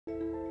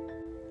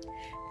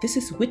This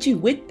is Witchy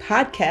Wit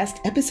Podcast,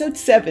 Episode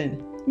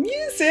 7.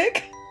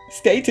 Music!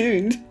 Stay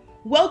tuned.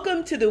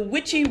 Welcome to the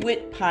Witchy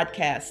Wit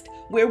Podcast,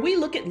 where we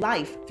look at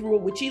life through a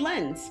witchy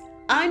lens.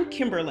 I'm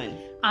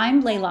Kimberlyn.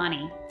 I'm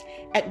Leilani.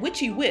 At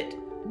Witchy Wit,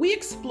 we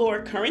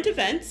explore current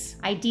events,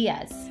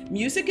 Ideas,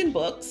 music and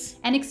books,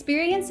 and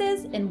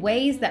experiences in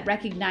ways that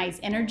recognize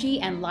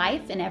energy and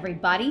life in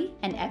everybody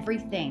and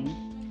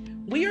everything.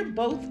 We are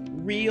both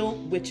real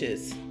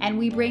witches. And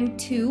we bring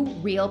two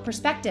real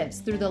perspectives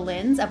through the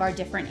lens of our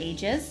different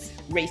ages,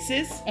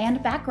 Races,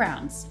 and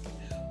backgrounds.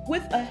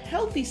 with a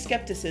healthy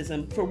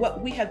skepticism for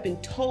what we have been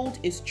told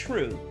is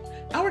true.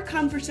 Our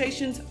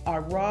conversations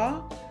are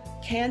raw,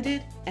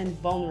 candid, and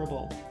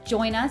vulnerable.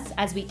 Join us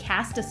as we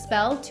cast a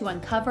spell to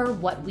uncover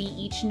what we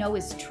each know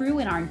is true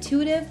in our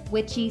intuitive,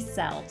 witchy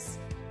selves.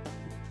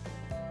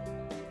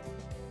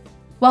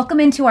 Welcome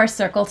into our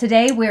circle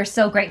today. We're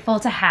so grateful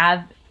to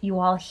have you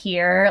all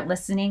here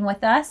listening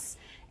with us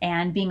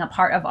and being a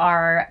part of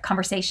our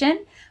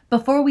conversation.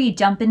 Before we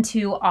jump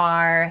into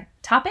our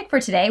topic for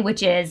today,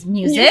 which is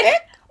music,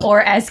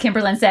 or as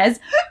Kimberlyn says,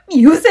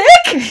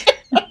 music.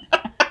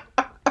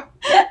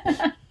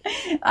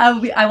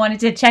 I wanted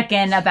to check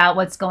in about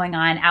what's going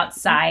on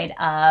outside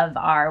of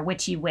our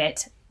witchy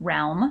wit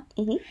realm.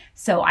 Mm-hmm.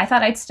 So I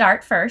thought I'd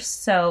start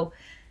first. So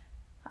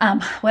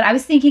what I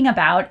was thinking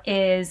about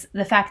is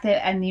the fact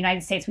that in the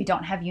United States, we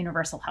don't have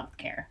universal health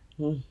care.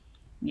 Mm.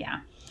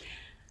 Yeah.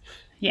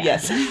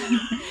 Yes.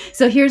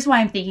 So here's why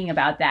I'm thinking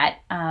about that.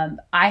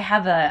 I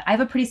have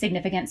a pretty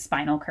significant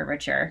spinal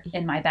curvature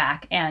in my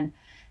back. And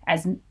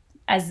as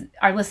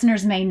our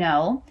listeners may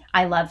know,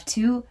 I love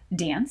to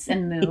dance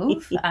and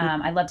move.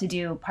 I love to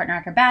do partner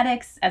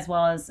acrobatics, as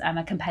well as I'm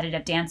a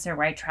competitive dancer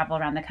where I travel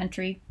around the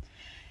country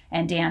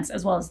and dance,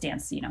 as well as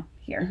dance, here.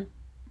 Mm-hmm.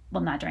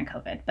 Well, not during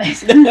COVID,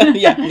 but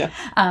yeah.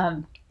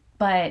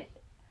 But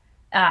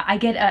I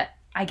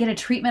get a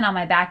treatment on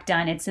my back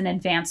done. It's an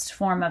advanced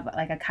form of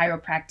like a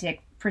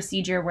chiropractic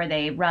procedure where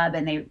they rub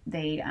and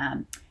they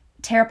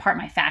tear apart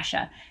my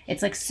fascia.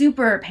 It's like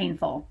super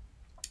painful.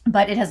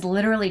 But it has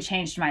literally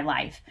changed my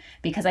life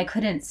because I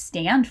couldn't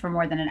stand for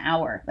more than an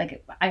hour.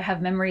 Like I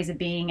have memories of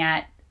being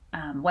at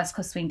West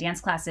Coast Swing dance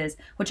classes,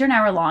 which are an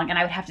hour long, and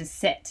I would have to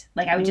sit.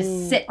 Like I would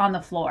just sit on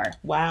the floor.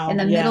 Wow. In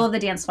the middle of the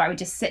dance floor, I would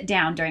just sit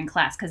down during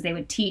class because they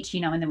would teach,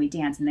 and then we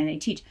dance, and then they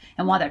teach.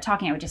 And while they're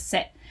talking, I would just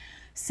sit.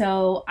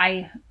 So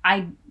I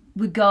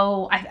would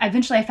go.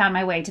 Eventually, I found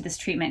my way to this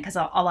treatment because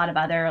a lot of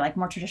other like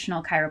more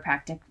traditional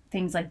chiropractic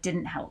things like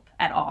didn't help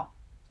at all.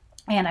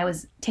 And I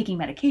was taking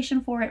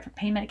medication for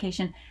pain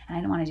medication, and I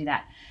didn't want to do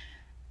that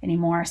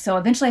anymore. So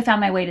eventually I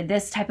found my way to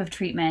this type of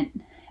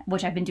treatment,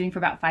 which I've been doing for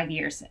about 5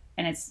 years,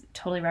 and it's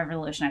totally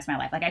revolutionized my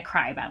life. Like I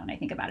cry about it when I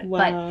think about it.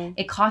 Wow.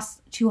 But it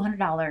costs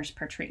 $200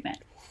 per treatment,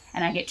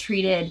 and I get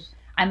treated.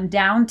 I'm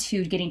down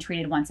to getting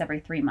treated once every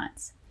 3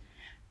 months.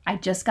 I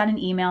just got an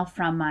email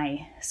from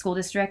my school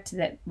district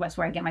that was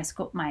where I get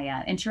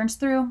my insurance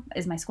through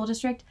is my school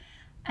district.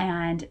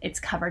 And it's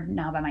covered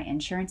now by my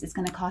insurance. It's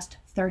going to cost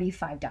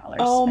 $35.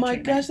 Oh my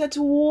gosh, that's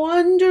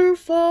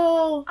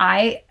wonderful.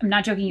 I am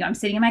not joking you. I'm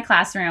sitting in my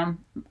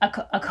classroom.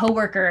 A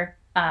coworker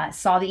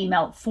saw the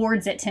email,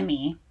 forwards it to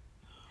me,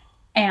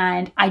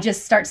 and I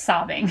just start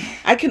sobbing.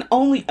 I can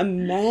only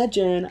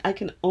imagine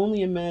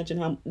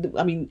how,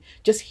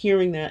 just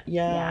hearing that.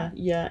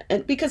 Yeah.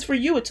 And because for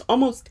you, it's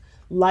almost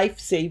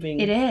life-saving.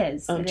 It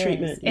is.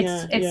 Treatment.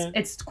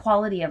 It's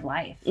quality of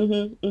life.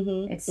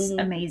 It's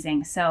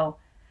amazing. So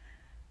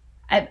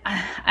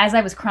as I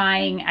was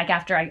crying,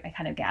 after I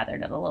kind of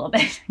gathered it a little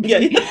bit,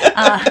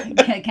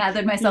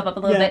 gathered myself up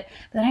a little bit.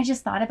 But then I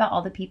just thought about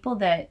all the people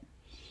that,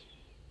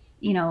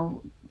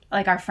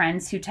 like our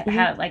friends who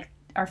have like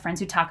our friends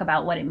who talk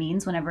about what it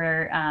means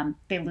whenever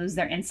they lose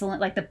their insulin.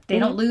 Like they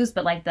don't lose,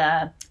 but like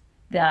the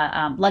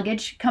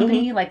luggage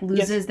company like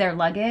loses their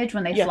luggage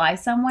when they fly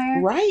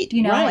somewhere, right?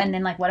 Right. And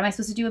then like, what am I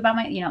supposed to do about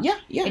my,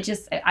 It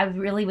just I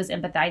really was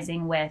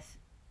empathizing with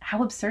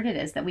how absurd it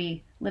is that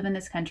we live in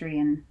this country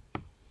and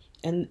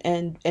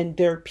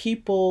there are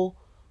people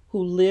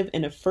who live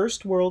in a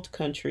first world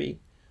country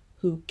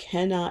who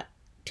cannot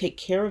take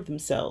care of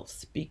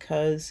themselves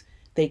because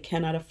they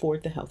cannot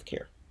afford the health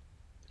care.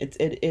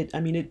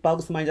 It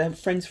boggles the mind. I have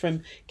friends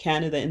from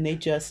Canada, and they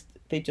just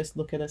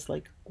look at us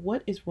like,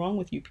 what is wrong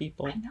with you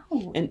people? I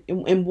know.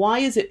 And why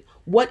is it,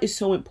 what is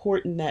so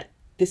important that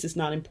this is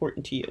not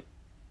important to you?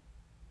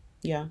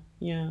 Yeah.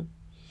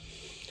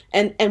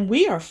 And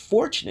we are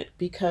fortunate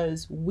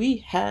because we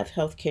have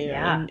health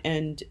care.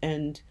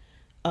 And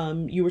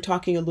you were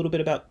talking a little bit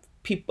about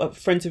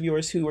friends of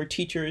yours who are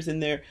teachers,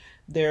 and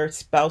their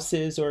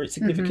spouses or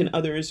significant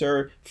others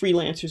or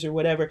freelancers or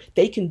whatever.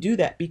 They can do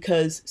that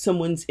because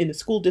someone's in a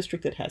school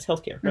district that has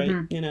healthcare,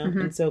 right?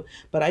 And so,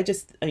 but I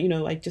just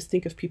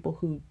think of people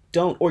who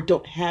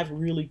don't have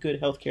really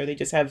good healthcare. They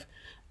just have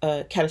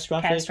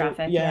catastrophic.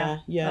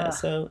 Yeah.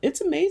 So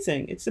it's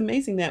amazing. It's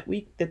amazing that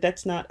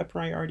that's not a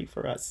priority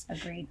for us.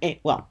 Agreed. And,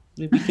 well,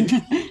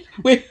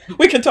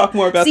 we can talk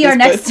more about this.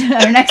 See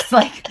our next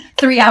like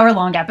 3 hour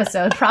long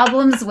episode,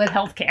 problems with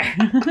healthcare.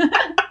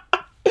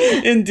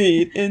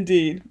 Indeed,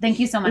 indeed. Thank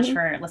you so much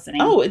for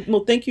listening. Oh,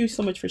 well, thank you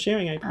so much for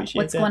sharing. I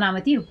appreciate what's going on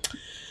with you?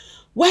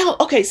 Well,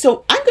 okay,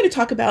 so I'm going to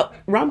talk about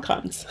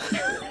rom-coms.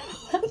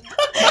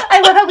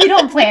 I love how we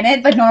don't plan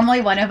it, but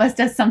normally one of us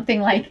does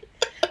something like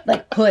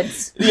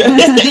hoods.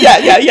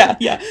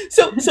 Yeah.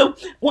 So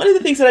one of the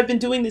things that I've been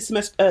doing this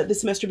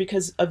semester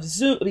because of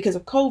Zoom, because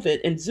of COVID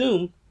and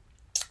Zoom,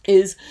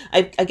 is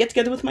I get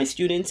together with my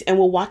students and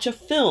we'll watch a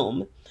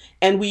film,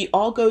 and we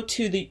all go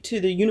to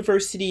the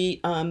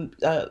university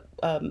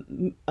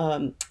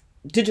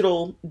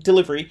digital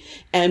delivery,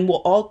 and we'll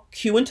all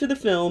queue into the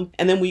film,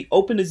 and then we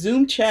open a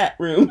Zoom chat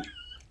room.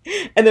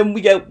 And then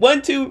we go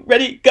 1, 2,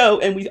 ready, go,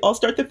 and we all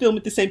start the film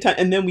at the same time,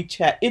 and then we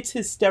chat. It's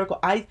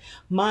hysterical.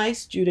 My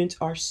students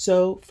are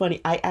so funny.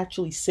 I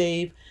actually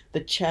save the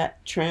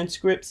chat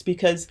transcripts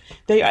because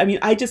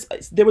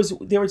there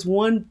was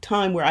one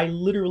time where I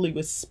literally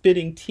was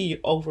spitting tea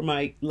over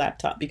my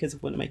laptop because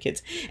of one of my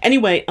kids.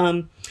 Anyway,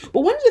 but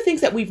one of the things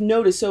that we've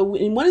noticed, so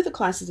in one of the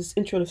classes is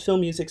intro to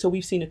film music, so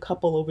we've seen a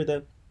couple over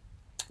the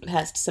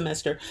past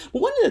semester.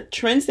 But one of the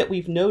trends that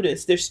we've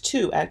noticed, there's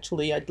two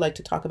actually I'd like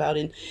to talk about,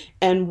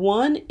 and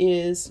one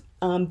is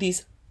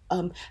these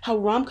how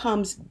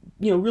rom-coms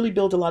really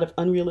build a lot of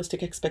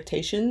unrealistic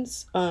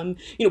expectations.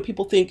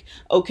 People think,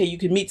 okay, you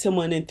can meet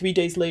someone and 3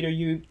 days later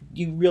you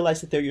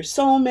realize that they're your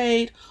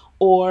soulmate,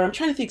 or I'm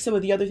trying to think some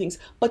of the other things.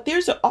 But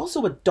there's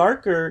also a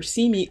darker,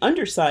 seamy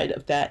underside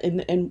of that,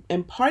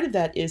 and part of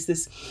that is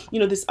this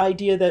this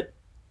idea that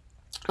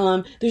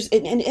there's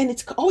and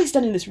it's always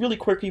done in this really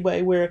quirky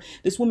way where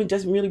this woman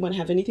doesn't really want to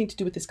have anything to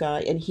do with this guy,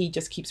 and he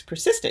just keeps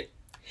persisting.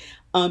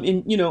 And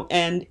at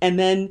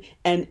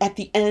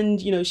the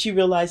end, she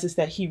realizes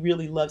that he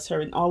really loves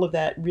her, and all of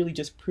that really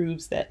just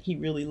proves that he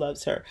really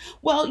loves her.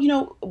 Well,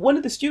 one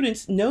of the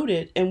students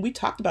noted, and we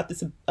talked about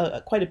this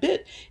quite a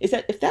bit, is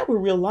that if that were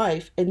real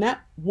life and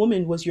that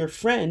woman was your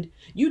friend,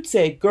 you'd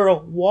say,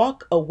 girl,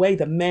 walk away,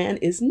 the man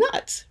is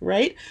nuts,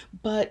 right?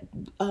 But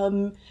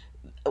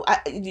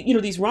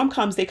these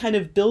rom-coms, they kind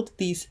of build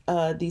these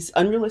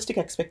unrealistic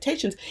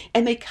expectations,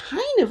 and they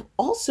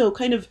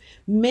kind of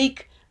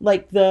make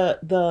like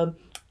the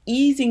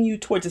easing you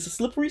towards, it's a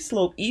slippery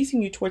slope,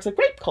 easing you towards a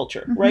rape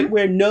culture, right?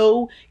 Where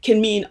no can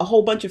mean a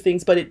whole bunch of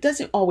things, but it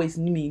doesn't always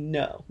mean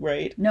no,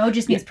 right? No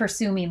just means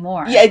pursue me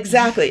more. Yeah,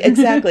 exactly. And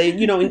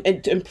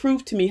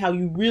prove to me how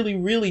you really,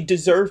 really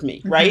deserve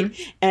me, right?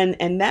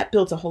 And that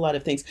builds a whole lot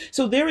of things.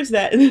 So there is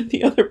that. And then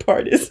the other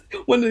part is,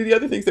 one of the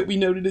other things that we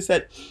noted is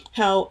that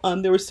how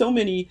there were so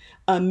many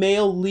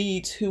male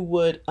leads who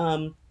would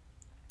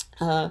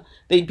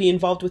they'd be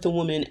involved with a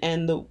woman,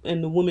 and the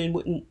woman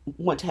wouldn't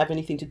want to have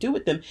anything to do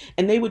with them,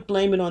 and they would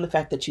blame it on the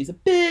fact that she's a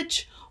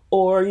bitch,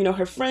 or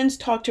her friends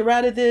talked her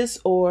out of this,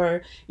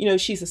 or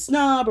she's a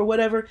snob or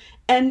whatever,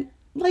 and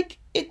like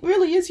it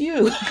really is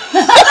you.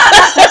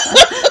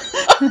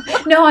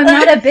 No, I'm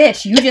not a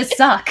bitch. You just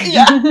suck.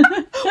 Yeah.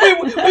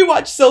 We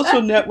watched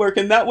Social Network,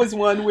 and that was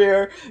one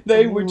where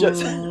they were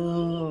just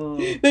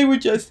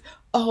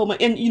oh my,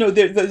 and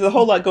there's a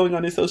whole lot going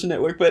on in Social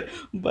Network, but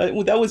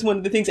that was one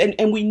of the things,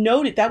 and we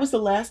noted that was the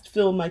last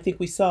film I think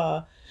we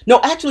saw. No,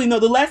 actually, no,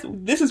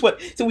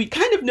 so we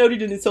kind of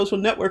noted it in Social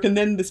Network, and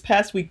then this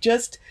past week,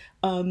 just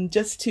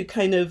to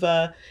kind of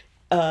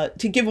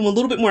to give them a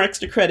little bit more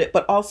extra credit,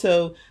 but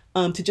also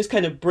to just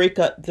kind of break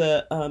up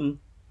the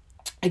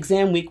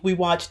exam week, we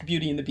watched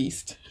Beauty and the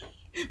Beast.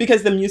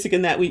 Because the music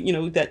in that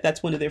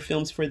that's one of their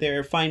films for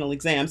their final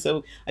exam,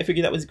 so I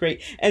figured that was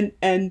great. And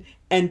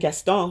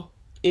Gaston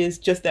is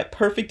just that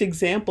perfect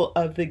example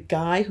of the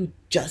guy who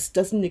just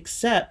doesn't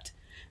accept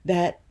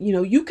that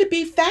you could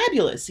be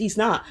fabulous. He's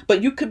not,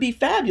 but you could be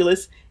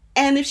fabulous,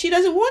 and if she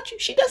doesn't want you,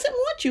 she doesn't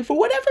want you for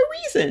whatever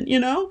reason,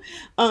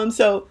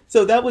 So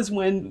that was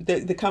when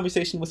the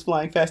conversation was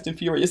flying fast and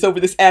furious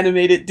over this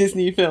animated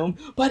Disney film.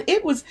 But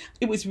it was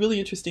really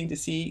interesting to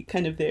see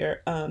kind of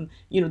their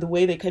the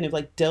way they kind of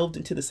like delved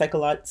into the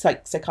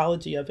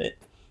psychology of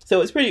it. So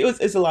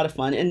it's a lot of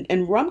fun,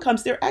 and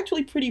rom-coms, they're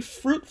actually pretty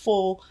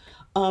fruitful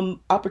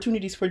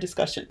opportunities for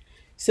discussion.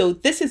 So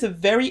this is a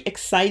very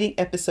exciting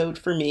episode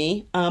for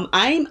me.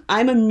 I'm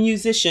a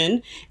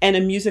musician and a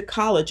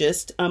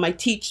musicologist. I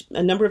teach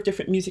a number of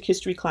different music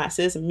history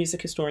classes. I'm a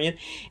music historian,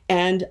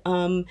 and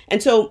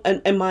so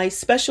my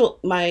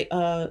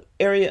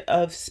area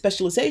of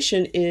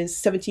specialization is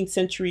 17th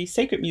century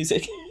sacred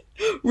music,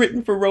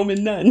 written for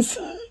Roman nuns.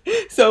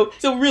 So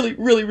really,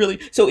 really, really.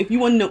 So if you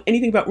want to know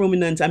anything about Roman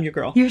nuns, I'm your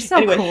girl. You're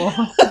so cool.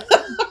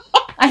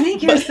 I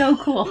think you're so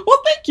cool.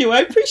 Well, thank you. I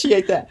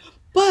appreciate that.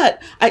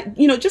 But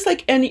just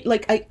like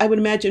I would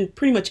imagine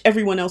pretty much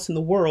everyone else in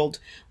the world,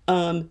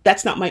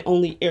 that's not my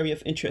only area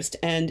of interest.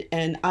 And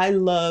I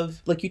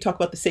love, like you talk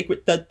about the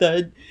sacred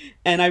thud,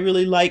 and I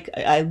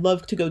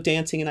love to go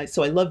dancing. And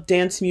so I love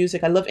dance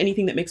music. I love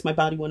anything that makes my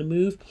body want to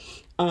move.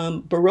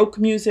 Baroque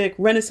music,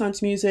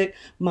 Renaissance music.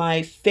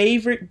 My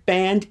favorite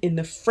band in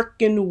the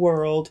frickin'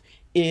 world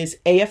is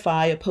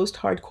AFI, a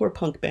post-hardcore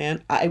punk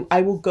band.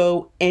 I will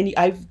go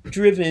I've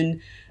driven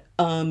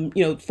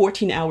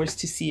 14 hours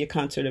to see a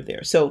concert of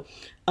theirs. So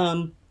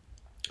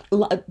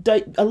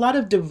a lot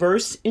of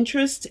diverse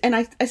interests, and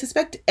I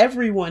suspect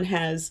everyone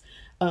has,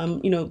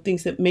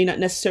 things that may not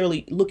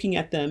necessarily, looking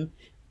at them,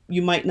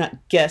 you might not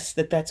guess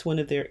that that's one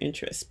of their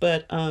interests.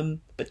 But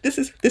this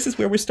is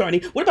where we're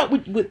starting. What about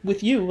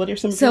with you? What are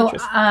some of your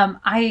interests?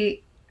 I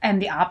am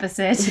the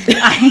opposite.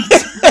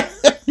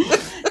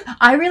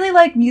 I really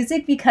like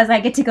music because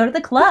I get to go to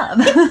the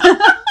club.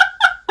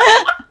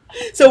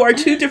 So our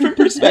two different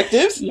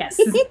perspectives. Yes.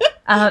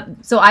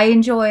 So I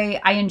enjoy.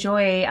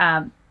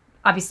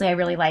 Obviously, I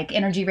really like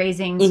energy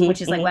raisings,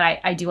 which is like what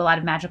I do a lot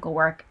of magical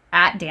work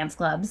at dance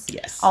clubs.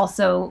 Yes.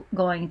 Also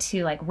going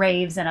to like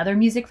raves and other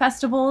music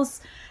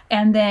festivals.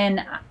 And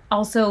then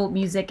also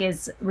music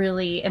is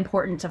really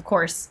important, of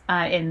course,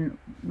 in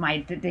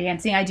the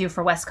dancing I do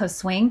for West Coast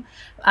Swing.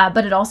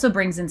 But it also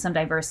brings in some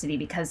diversity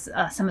because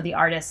some of the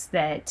artists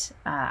that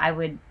I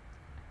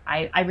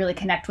really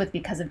connect with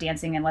because of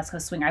dancing in West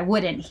Coast Swing, I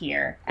wouldn't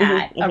hear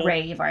at a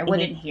rave, or I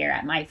wouldn't hear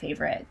at my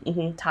favorite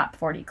top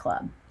 40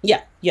 club.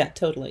 Yeah,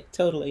 totally.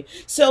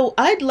 So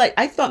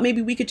I thought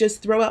maybe we could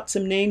just throw out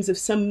some names of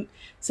some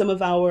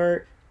of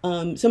our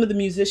some of the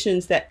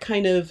musicians that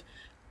kind of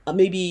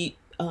maybe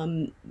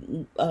when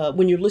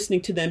you're listening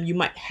to them, you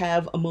might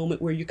have a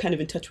moment where you're kind of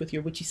in touch with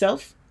your witchy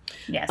self.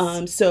 Yes.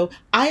 So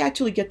I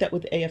actually get that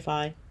with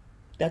AFI.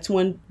 That's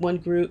one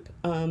group.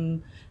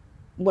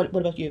 What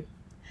about you?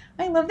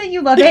 I love that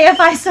you love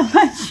AFI so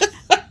much.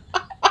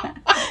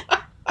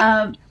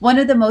 One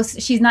of the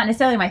most, she's not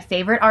necessarily my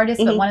favorite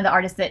artist, but one of the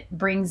artists that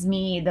brings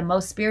me the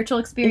most spiritual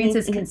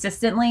experiences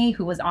consistently,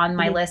 who was on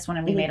my list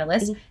when we made a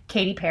list,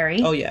 Katy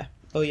Perry. Oh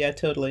yeah,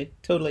 totally.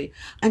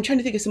 I'm trying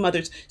to think of some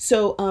others.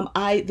 So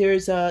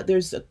there's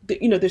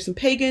some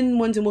pagan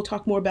ones, and we'll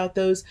talk more about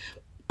those.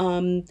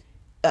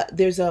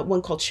 There's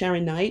one called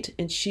Sharon Knight,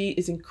 and she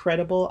is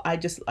incredible. I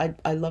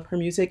love her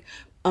music.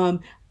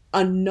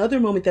 Another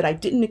moment that I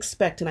didn't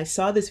expect, and I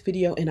saw this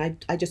video, and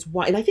I just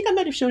watched, and I think I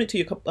might have shown it to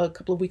you a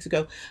couple of weeks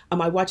ago.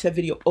 I watched that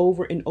video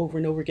over and over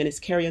and over again. It's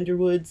Carrie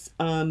Underwood's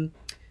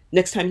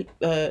Next Time,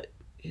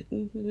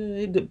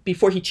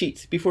 Before He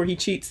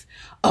Cheats.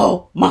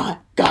 Oh my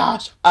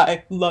gosh,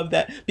 I love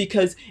that,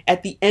 because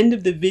at the end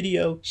of the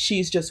video,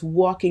 she's just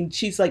walking.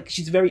 She's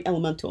very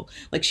elemental.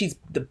 Like she's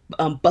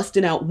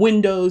busting out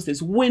windows.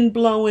 There's wind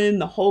blowing,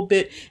 the whole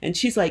bit, and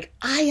she's like,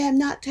 "I am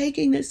not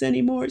taking this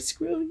anymore.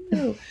 Screw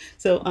you."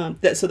 So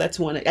that's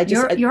one.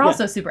 You're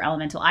also super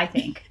elemental, I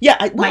think.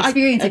 Yeah, my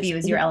experience of you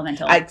is you're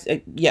elemental.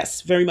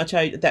 Yes, very much.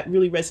 That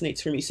really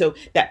resonates for me. So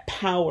that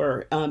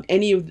power,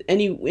 any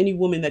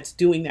woman that's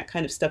doing that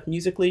kind of stuff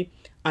musically,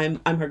 I'm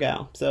her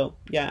gal. So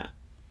yeah.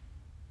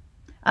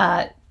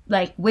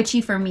 Like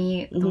Witchy for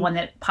me, the one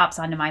that pops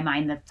onto my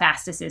mind the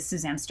fastest is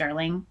Suzanne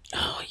Sterling.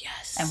 Oh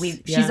yes. And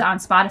she's on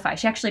Spotify.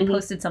 She actually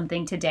posted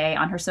something today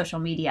on her social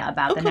media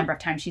about the number of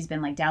times she's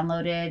been like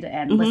downloaded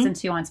and listened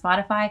to on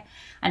Spotify.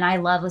 And I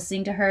love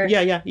listening to her.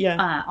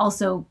 Yeah.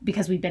 Also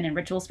because we've been in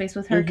ritual space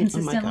with her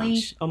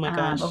consistently. Oh my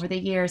gosh. Over the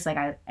years.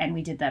 And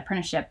we did the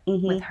apprenticeship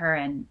with her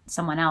and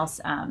someone else.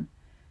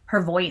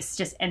 Her voice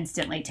just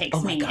instantly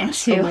takes me into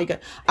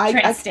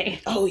trance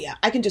state. Oh yeah,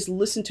 I can just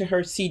listen to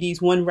her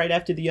CDs one right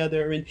after the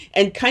other,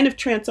 and kind of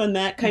trance on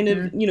that kind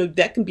of,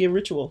 that can be a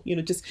ritual.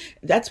 Just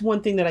that's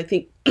one thing that I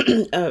think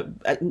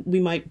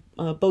we might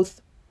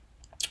both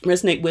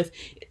resonate with.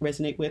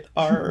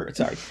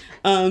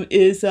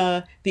 Is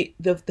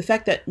the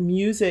fact that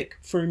music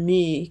for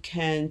me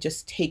can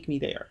just take me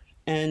there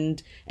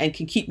and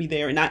can keep me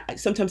there, and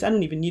sometimes I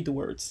don't even need the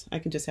words. I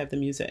can just have the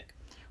music.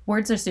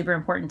 Words are super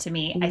important to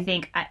me. I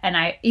think, and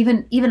I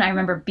even I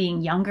remember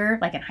being younger,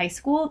 like in high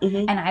school,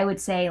 and I would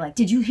say, like,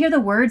 "Did you hear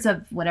the words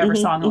of whatever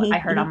song I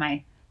heard on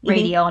my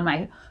radio on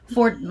my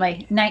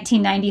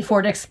 1990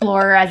 Ford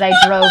Explorer as I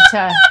drove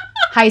to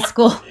high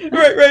school?"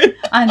 Right.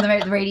 On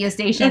the radio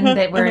station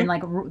that we're in,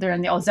 they're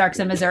in the Ozarks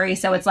of Missouri,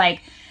 so it's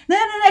like, as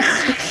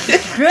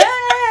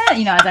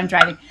I'm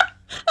driving.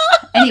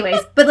 Anyways,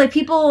 but like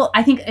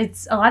I think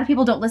a lot of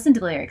people don't listen to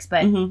the lyrics,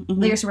 but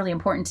lyrics are really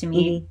important to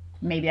me.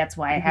 Maybe that's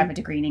why I have a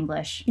degree in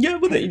English. Yeah,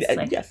 well,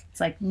 yes. It's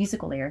like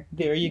musical lyric.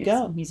 There you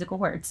go. Musical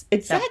words.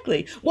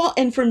 Exactly. So. Well,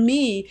 and for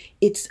me,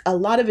 it's a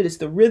lot of it is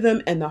the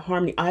rhythm and the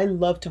harmony. I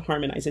love to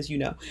harmonize, as you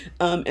know.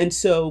 And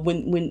so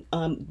when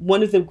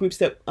one of the groups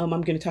that I'm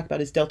going to talk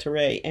about is Delta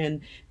Ray,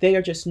 and they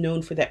are just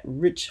known for that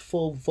rich,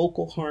 full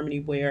vocal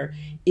harmony where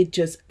it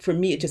just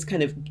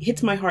kind of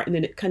hits my heart, and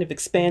then it kind of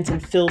expands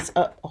and fills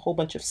up a whole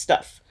bunch of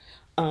stuff.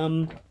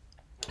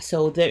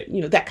 So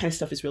that kind of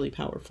stuff is really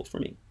powerful for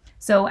me.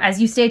 So as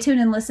you stay tuned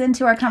and listen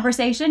to our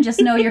conversation, just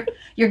know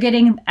you're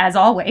getting, as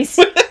always,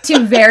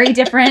 two very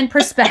different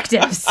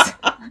perspectives.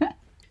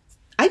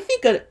 I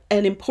think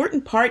an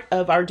important part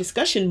of our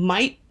discussion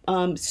might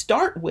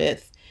start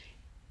with,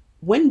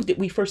 when did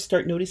we first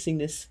start noticing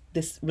this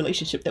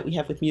relationship that we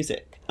have with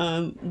music?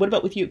 What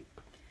about with you?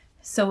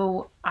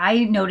 So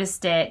I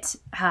noticed it.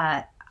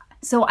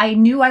 So I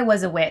knew I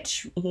was a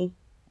witch.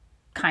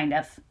 Kind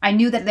of. I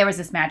knew that there was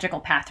this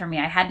magical path for me.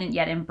 I hadn't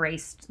yet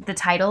embraced the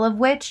title of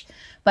witch,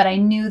 but I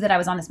knew that I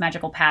was on this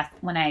magical path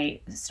when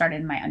I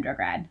started my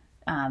undergrad.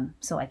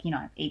 So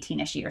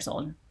 18-ish years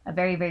old. A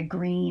very, very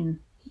green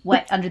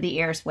wet under the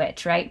ears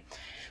witch, right?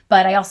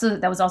 But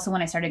that was also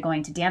when I started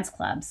going to dance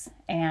clubs.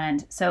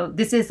 And so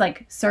this is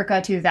like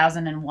circa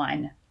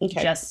 2001,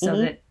 just so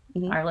that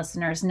our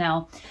listeners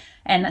know.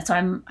 And so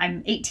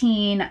I'm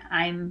 18,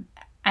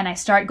 and I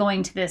start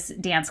going to this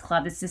dance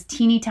club. It's this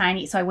teeny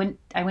tiny. So I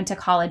went to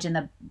college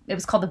it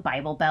was called the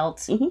Bible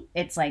Belt.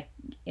 It's like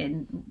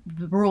in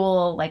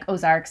rural, like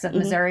Ozarks of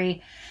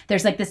Missouri.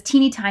 There's like this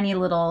teeny tiny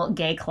little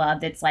gay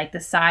club that's like the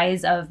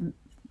size of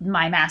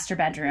my master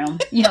bedroom.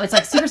 You know, it's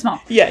like super small.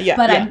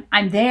 But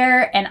I'm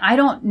there, and I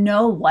don't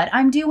know what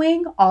I'm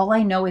doing. All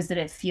I know is that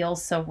it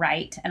feels so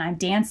right, and I'm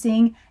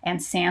dancing,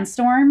 and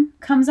Sandstorm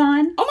comes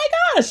on. Oh my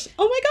gosh!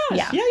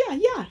 Yeah.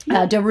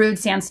 Darude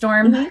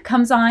Sandstorm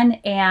comes on,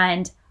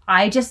 and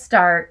I just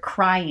start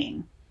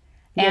crying.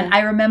 And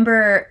I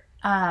remember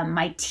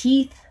my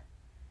teeth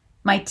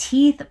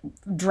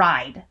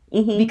dried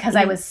because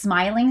I was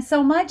smiling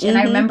so much. And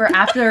I remember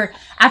after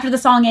the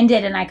song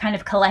ended and I kind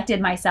of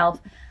collected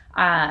myself,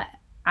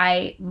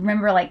 I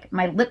remember like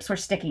my lips were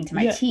sticking to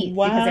my teeth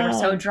because they were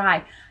so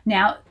dry.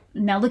 Now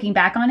looking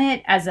back on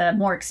it as a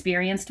more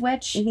experienced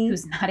witch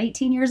who's not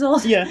 18 years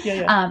old,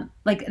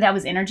 like that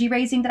was energy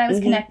raising that I was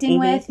connecting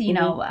with, you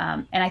know,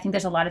 and I think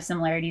there's a lot of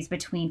similarities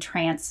between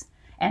trance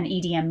and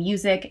EDM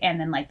music and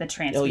then like the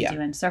trance we do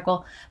in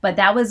Circle. But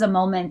that was a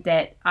moment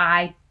that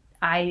I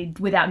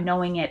without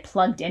knowing it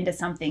plugged into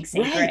something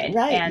sacred.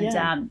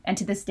 And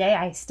to this day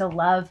I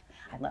love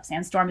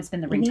Sandstorm. It's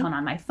been the ringtone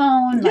on my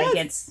phone. Like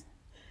it's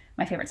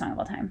my favorite song of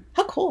all time.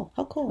 How cool.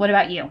 What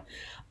about you?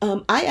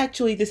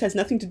 This has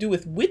nothing to do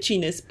with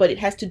witchiness, but it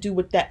has to do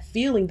with that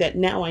feeling that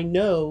now I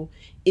know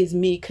is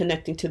me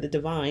connecting to the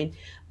divine.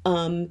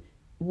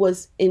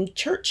 Was in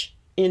church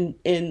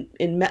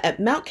at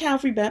Mount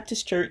Calvary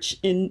Baptist Church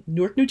in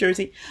Newark, New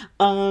Jersey,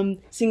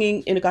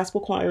 singing in a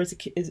gospel choir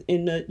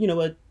in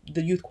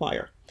the youth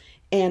choir.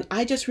 And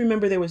I just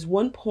remember there was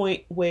one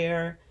point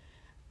where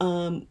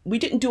we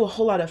didn't do a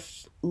whole lot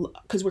of,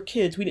 because we're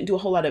kids, we didn't do a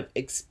whole lot of,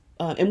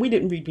 and we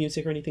didn't read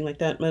music or anything like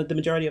that. The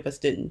majority of us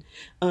didn't.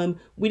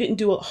 We didn't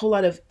do a whole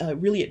lot of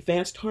really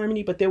advanced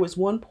harmony, but there was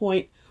one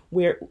point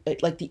where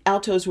like the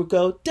altos would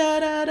go da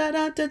da da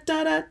da da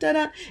da da da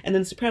da, and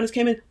then the sopranos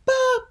came in ba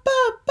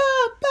ba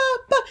ba ba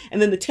ba,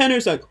 and then the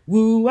tenors like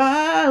woo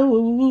ah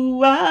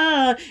woo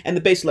ah, and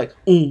the bass like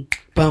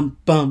bum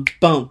bum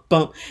bum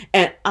bum,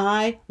 and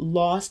I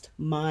lost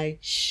my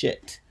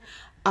shit.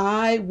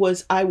 I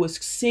was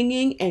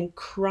singing and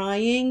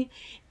crying,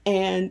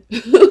 and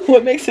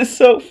what makes it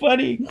so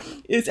funny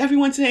is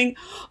everyone saying,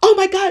 "Oh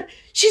my God,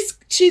 she's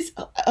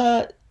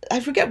I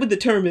forget what the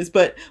term is,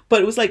 but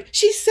it was like,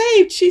 she's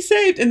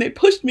saved. And they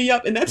pushed me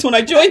up, and that's when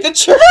I joined the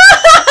church.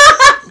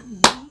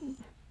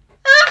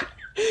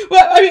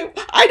 Well, I mean,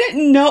 I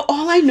didn't know.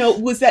 All I know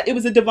was that it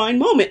was a divine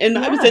moment, and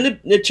I was in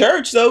a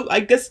church, so I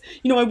guess,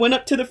 I went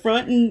up to the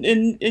front,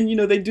 and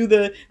they do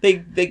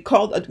they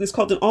called, it was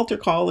called an altar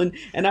call, and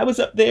I was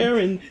up there,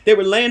 and they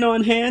were laying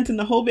on hands and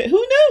the whole bit.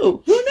 Who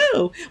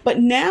knew? But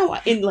now,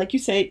 like you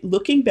say,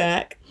 looking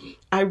back,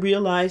 I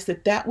realized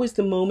that was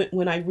the moment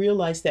when I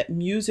realized that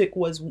music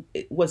was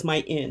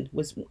my in,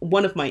 was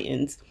one of my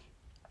ends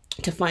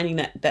to finding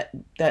that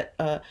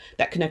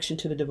connection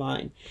to the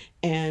divine,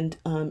 and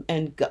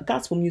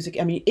gospel music.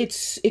 I mean, it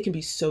can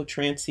be so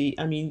trancy.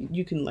 I mean,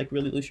 you can like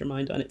really lose your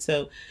mind on it.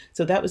 So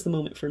that was the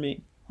moment for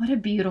me. What a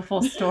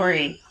beautiful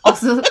story.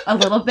 Also a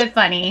little bit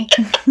funny.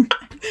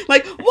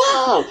 Like,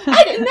 wow,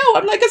 I didn't know.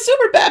 I'm like a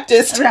super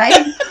Baptist. Right?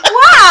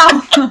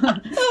 Wow.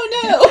 Oh,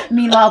 no.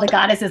 Meanwhile, the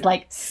goddess is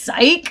like,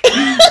 psych.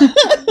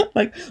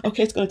 Like,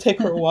 okay, it's going to take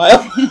her a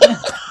while.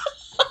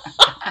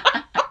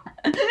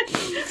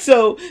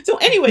 So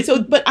anyway,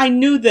 but I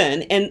knew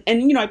then, and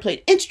I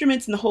played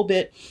instruments and the whole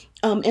bit.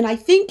 And I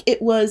think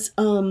it was,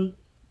 I'm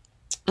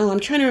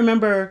trying to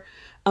remember,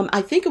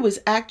 I think it was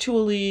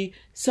actually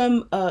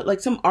some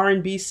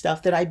R&B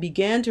stuff that I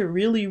began to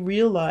really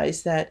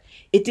realize that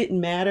it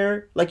didn't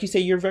matter. Like you say,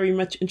 you're very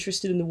much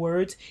interested in the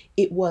words.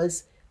 It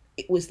was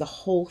the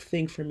whole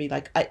thing for me.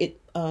 Like I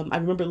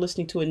remember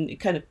listening to it, and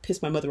it kind of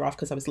pissed my mother off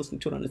because I was listening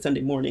to it on a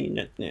Sunday morning.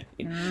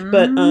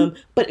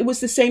 But it was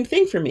the same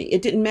thing for me.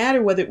 It didn't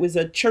matter whether it was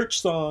a church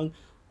song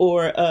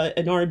or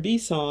an R&B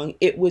song.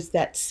 It was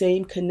that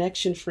same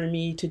connection for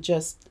me to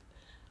just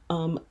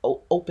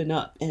open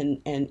up,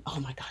 and oh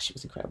my gosh, it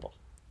was incredible.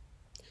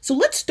 So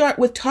let's start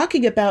with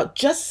talking about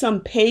just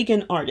some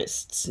pagan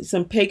artists,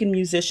 some pagan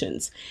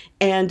musicians.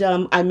 And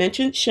I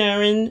mentioned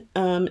Sharon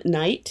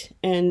Knight,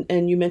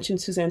 and you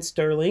mentioned Suzanne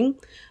Sterling,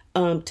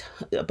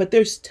 but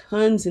there's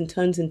tons and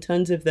tons and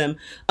tons of them.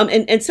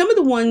 And some of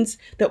the ones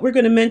that we're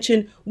going to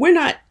mention,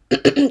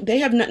 they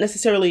have not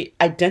necessarily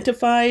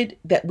identified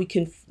that we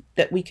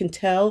can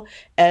tell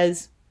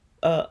as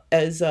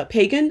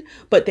pagan,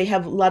 but they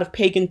have a lot of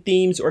pagan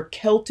themes or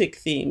Celtic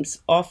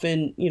themes.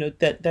 Often,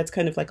 that's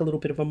kind of like a little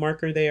bit of a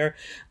marker there.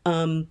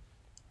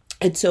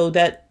 And so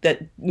that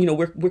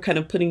we're kind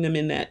of putting them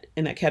in that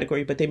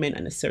category, but they may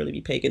not necessarily be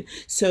pagan.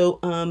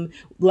 So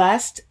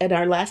at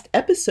our last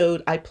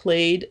episode, I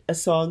played a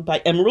song by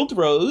Emerald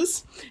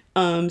Rose,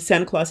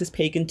 Santa Claus is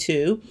Pagan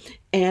Too,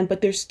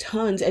 but there's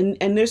tons,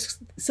 and there's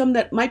some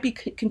that might be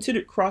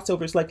considered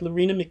crossovers, like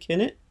Lorena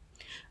McKinnon,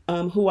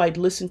 who I'd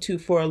listened to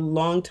for a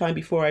long time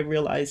before I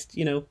realized,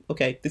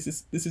 okay,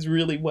 this is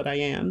really what I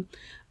am.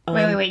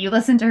 Wait. You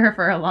listened to her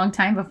for a long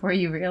time before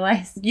you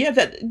realized? Yeah,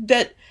 like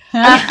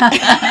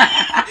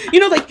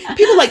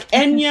people like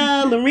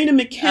Enya, Lorena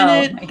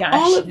McKinnon, oh my gosh,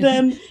 all of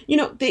them,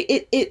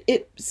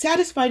 it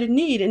satisfied a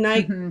need.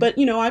 And but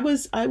I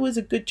was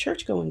a good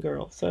church going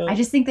girl. So I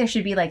just think there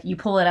should be like, you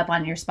pull it up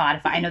on your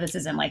Spotify. I know this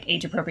isn't like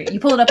age appropriate.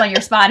 You pull it up on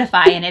your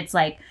Spotify and it's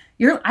like,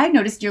 I've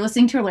noticed you're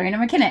listening to Lorena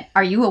McKinnon.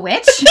 Are you a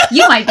witch?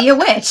 You might be a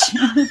witch.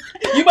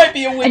 You might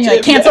be a witch. And you're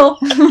like, cancel.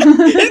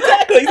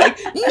 Exactly. It's like,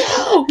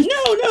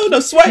 no,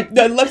 swipe,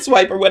 the left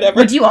swipe or whatever.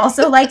 Would you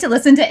also like to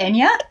listen to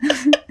Enya?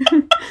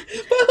 I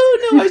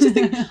was just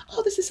thinking,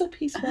 oh, this is so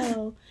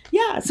peaceful.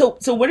 Yeah. So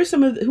who are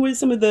some of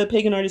the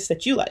pagan artists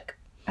that you like?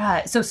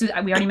 So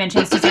we already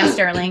mentioned Suzanne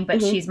Sterling,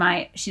 but she's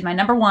my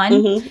number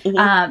one.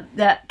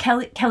 The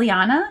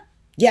Kelianna.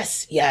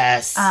 Yes.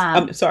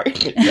 I'm sorry.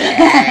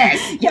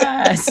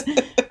 Yes.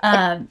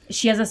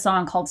 She has a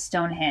song called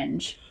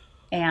Stonehenge,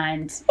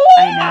 and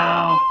I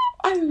know.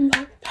 I love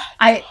that.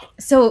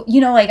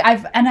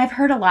 I've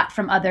heard a lot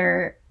from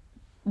other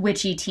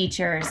witchy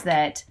teachers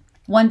that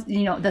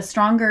the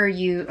stronger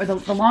you, or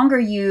the longer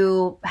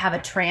you have a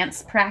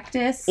trance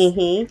practice,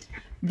 the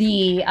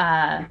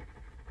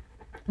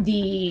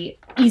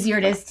easier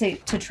it is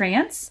to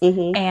trance,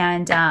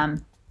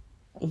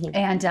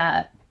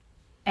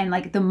 and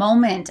like the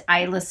moment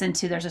I listen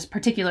to, there's this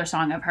particular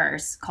song of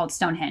hers called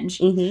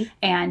Stonehenge,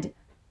 and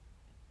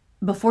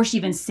before she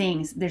even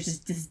sings, there's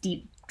just this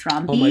deep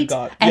drum beat. Oh my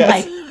God. And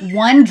like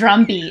one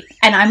drum beat,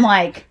 and I'm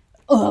like,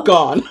 ugh.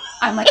 Gone.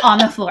 I'm like on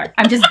the floor.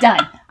 I'm just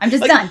done.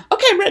 Done.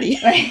 Okay, I'm ready.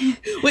 Right.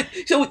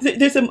 So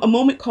there's a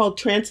moment called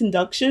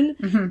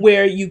transcenduction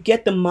where you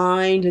get the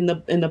mind and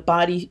the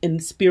body and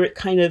the spirit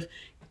kind of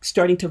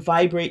starting to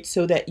vibrate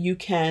so that you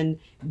can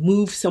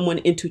move someone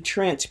into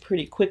trance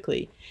pretty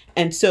quickly.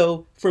 And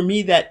so for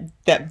me, that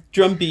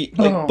drum beat,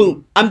 like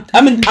boom, I'm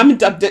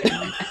inducted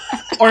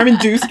or I'm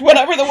induced,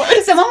 whatever the word.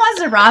 If someone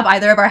wants to rob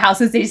either of our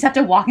houses, they just have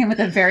to walk in with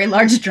a very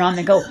large drum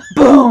and go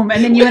boom,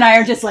 and then you and I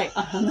are just like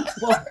on the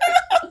floor.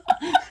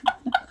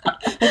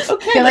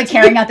 Okay, they're like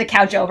carrying out the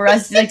couch over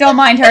us. She's like, don't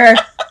mind her.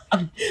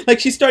 Like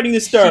she's starting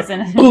to stir.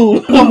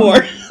 Boom, one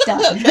more.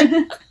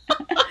 Done.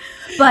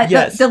 But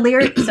the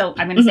lyrics, so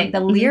I'm going to say the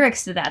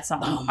lyrics to that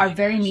song are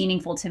very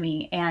meaningful to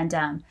me. And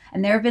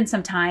there have been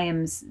some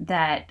times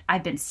that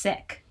I've been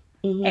sick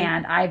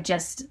and I've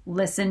just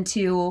listened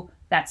to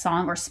that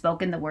song or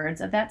spoken the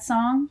words of that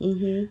song.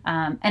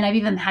 And I've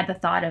even had the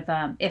thought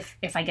of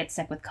if I get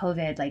sick with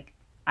COVID, like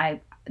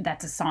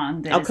that's a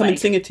song that I'll come and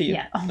sing it to you.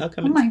 Yeah. Oh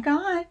my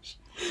gosh.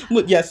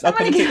 Well, yes, I'll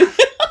come and sing it.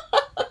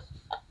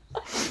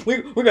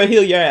 We're going to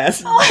heal your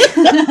ass.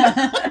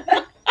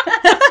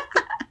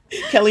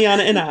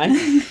 Kelianna and I.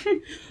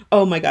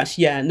 Oh my gosh,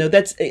 yeah. No,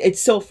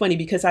 it's so funny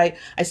because I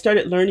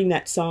started learning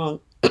that song,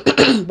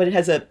 but it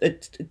has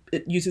it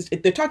uses,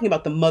 they're talking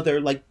about the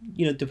mother, like,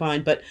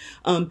 divine, but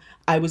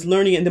I was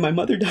learning it and then my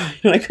mother died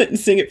and I couldn't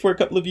sing it for a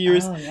couple of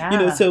years. Oh,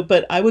 yeah.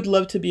 But I would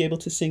love to be able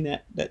to sing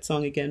that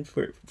song again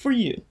for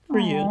you.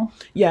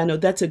 Yeah, no,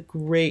 that's a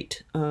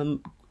great and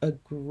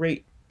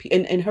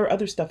her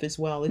other stuff as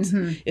well.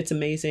 It's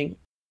amazing.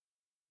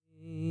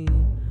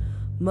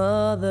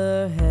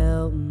 Mother,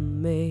 help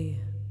me.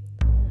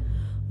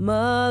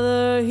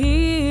 Mother,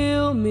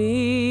 heal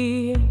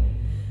me.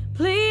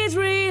 Please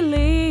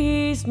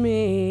release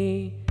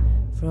me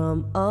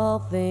from all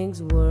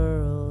things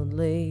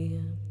worldly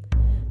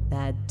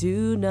that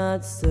do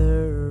not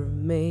serve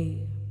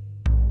me.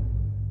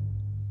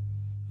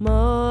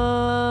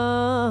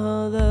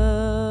 Mother,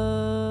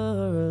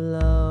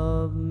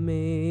 love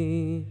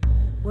me.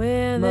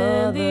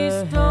 Within these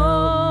stones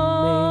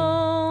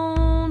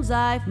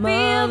I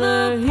feel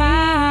the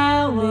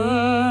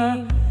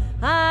power.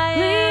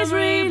 Please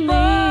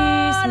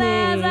release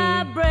me as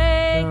I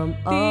break from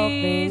all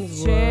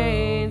these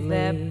chains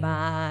that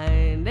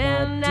bind.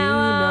 And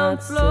now I'm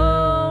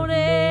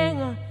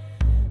floating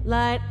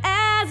light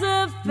as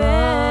a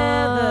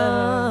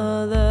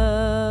feather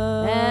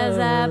as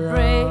I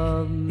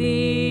break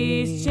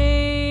these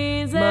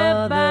chains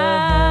that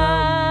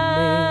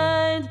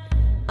bind.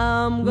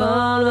 I'm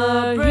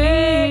gonna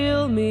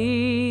heal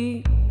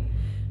me.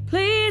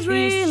 Please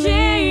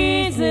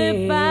release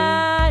me.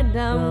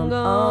 I'm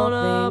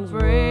gonna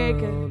break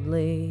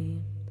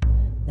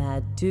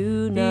that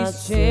do not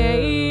these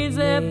chains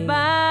that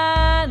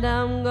bind.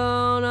 I'm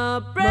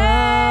gonna break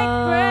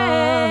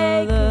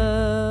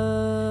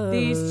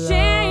these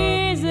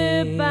chains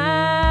that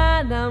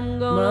bind. I'm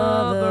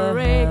gonna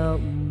break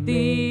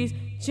these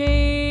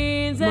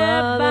chains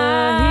that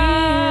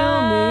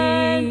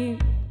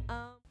bind.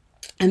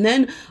 And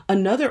then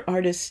another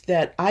artist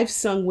that I've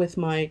sung with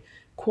my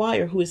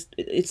choir, who is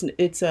it's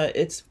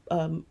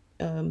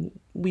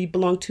we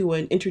belong to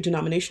an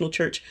interdenominational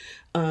church,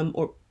 but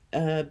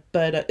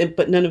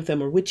none of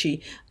them are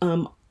witchy.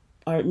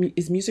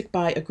 Is music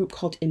by a group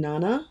called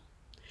Inanna,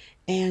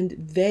 and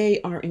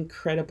they are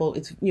incredible.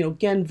 It's, you know,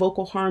 again,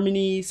 vocal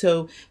harmony,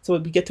 so we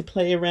get to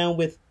play around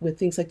with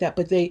things like that.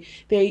 But they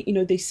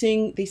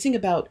sing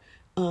about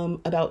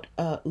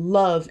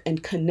love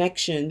and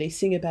connection. They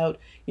sing about,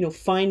 you know,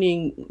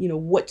 finding, you know,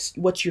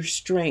 what's your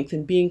strength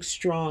and being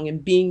strong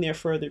and being there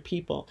for other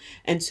people.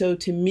 And so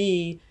to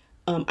me,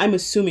 I'm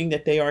assuming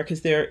that they are,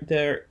 because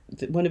they're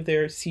one of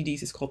their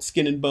CDs is called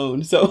Skin and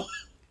Bone. So,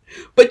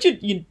 but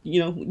you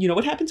know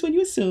what happens when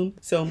you assume.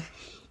 So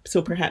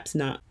perhaps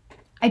not.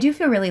 I do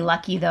feel really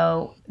lucky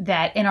though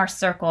that in our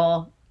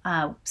circle,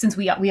 since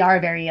we are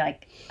a very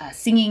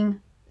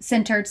singing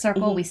centered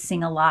circle, we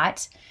sing a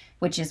lot,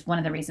 which is one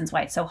of the reasons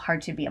why it's so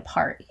hard to be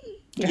apart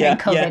during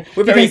COVID. Yeah.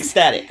 We're very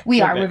ecstatic.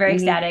 We're very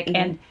ecstatic,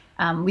 and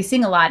we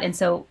sing a lot, and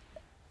so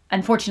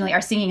unfortunately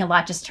our singing a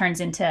lot just turns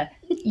into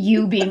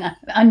you being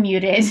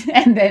unmuted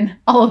and then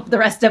all of the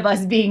rest of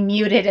us being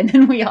muted, and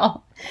then we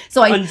all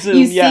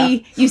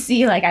you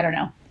see like, I don't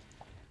know,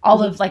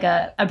 all of like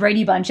a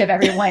Brady Bunch of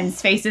everyone's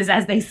faces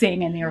as they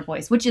sing in their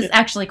voice, which is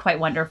actually quite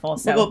wonderful.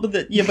 So but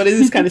it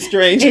is kind of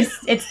strange.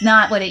 It's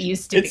not what it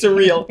used to be. It's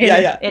surreal.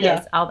 It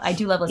is. I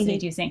do love listening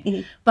to you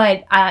sing,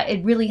 but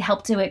it really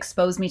helped to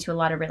expose me to a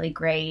lot of really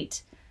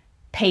great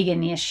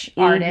paganish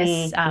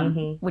artists,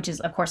 which is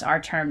of course our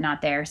term,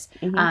 not theirs.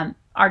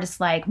 Artists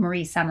like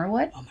Marie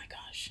Summerwood. Oh my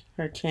gosh,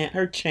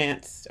 her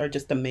chants are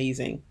just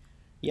amazing.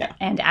 Yeah,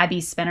 and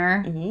Abby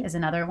Spinner is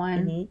another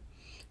one.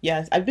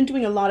 Yes, I've been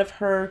doing a lot of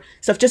her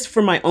stuff just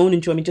for my own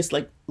enjoyment. Just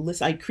like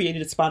I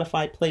created a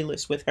Spotify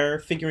playlist with her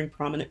figuring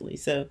prominently.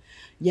 So,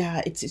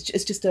 yeah, it's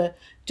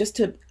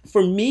just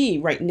for me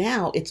right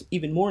now. It's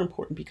even more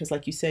important because,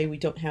 like you say, we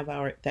don't have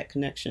that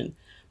connection.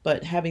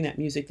 But having that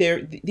music,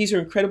 these are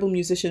incredible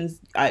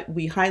musicians.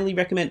 We highly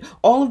recommend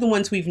all of the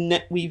ones we've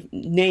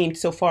named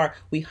so far.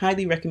 We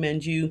highly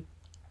recommend you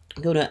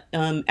go to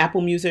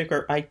Apple Music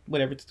or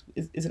whatever.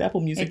 Is it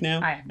Apple Music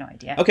now? I have no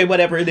idea. Okay,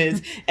 whatever it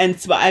is. And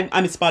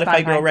I'm a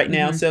Spotify girl right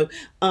now. So,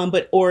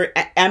 or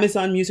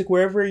Amazon Music,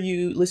 wherever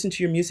you listen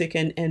to your music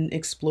and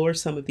explore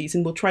some of these.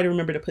 And we'll try to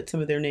remember to put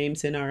some of their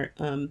names in our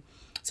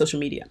social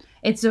media.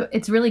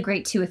 It's really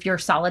great too if you're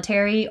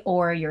solitary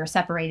or you're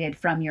separated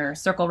from your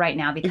circle right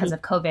now because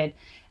of COVID.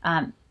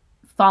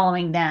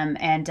 Following them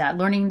and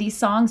learning these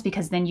songs,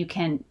 because then you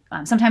can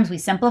sometimes we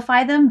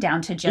simplify them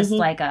down to just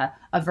like a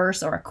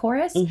verse or a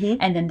chorus,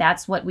 and then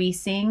that's what we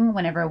sing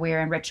whenever we're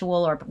in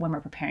ritual or when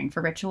we're preparing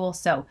for ritual.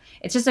 So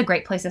it's just a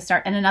great place to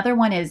start. And another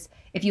one is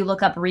if you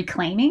look up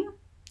Reclaiming.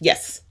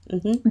 Yes,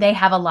 they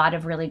have a lot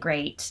of really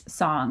great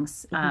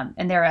songs,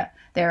 and they're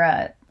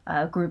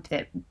a group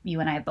that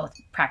you and I have both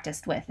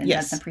practiced with and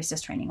done some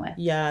priestess training with.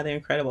 Yeah, they're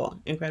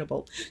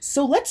incredible.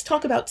 So let's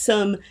talk about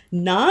some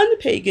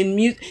non-pagan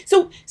music.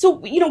 So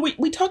you know,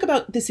 we talk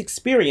about this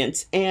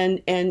experience,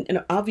 and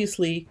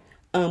obviously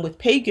with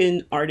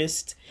pagan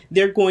artists,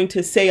 they're going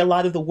to say a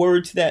lot of the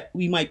words that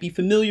we might be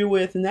familiar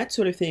with and that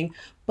sort of thing.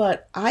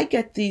 But I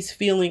get these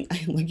feelings,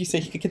 like you say,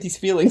 you can get these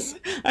feelings.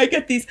 I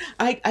get these.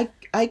 I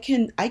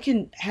can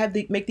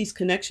make these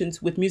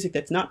connections with music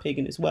that's not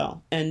pagan as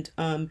well, and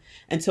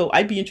so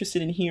I'd be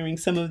interested in hearing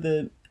some of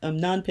the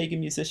non-pagan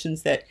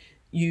musicians that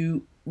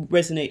you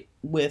resonate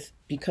with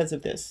because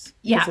of this.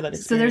 Yeah,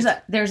 so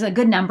there's a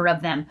good number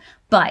of them,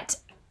 but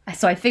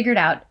so I figured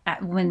out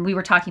when we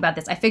were talking about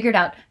this, I figured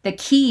out the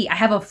key. I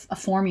have a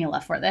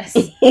formula for this.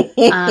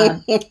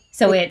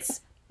 So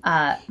it's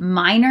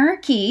minor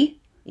key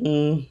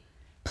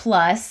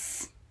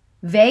plus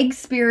vague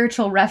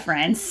spiritual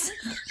reference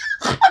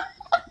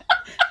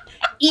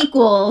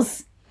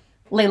equals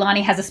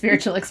Leilani has a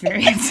spiritual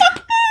experience.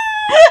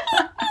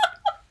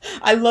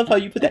 I love how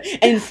you put that.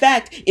 And in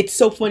fact, it's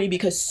so funny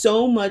because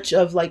so much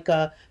of like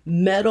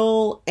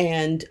metal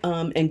and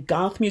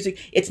goth music,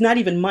 it's not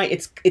even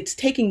it's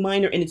taking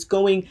minor and it's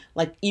going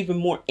like even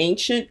more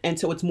ancient, and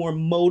so it's more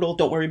modal.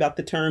 Don't worry about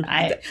the term.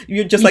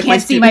 You're just like, you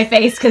can't see my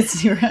face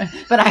because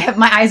but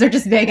my eyes are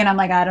just big and I'm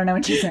like, I don't know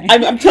what you're saying.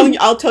 I'm telling you,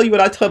 I'll tell you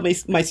what I tell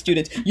my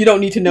students. You don't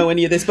need to know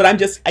any of this, but I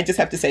just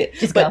have to say it.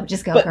 Just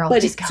go, girl.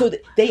 But just go. So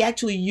they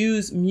actually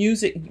use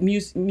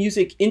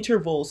music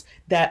intervals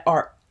that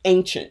are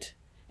ancient.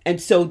 And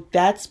so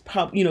that's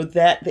probably, you know,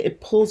 that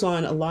it pulls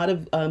on a lot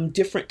of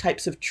different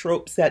types of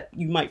tropes that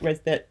you might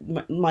the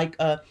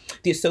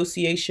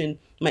association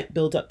might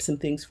build up some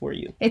things for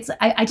you.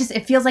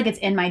 It feels like it's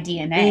in my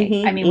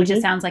DNA. I mean, which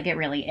it sounds like it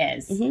really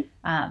is.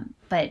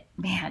 But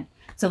man,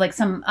 so like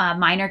some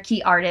minor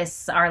key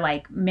artists are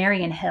like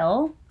Marian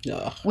Hill,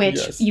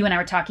 which you and I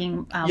were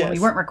talking when we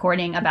weren't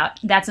recording about.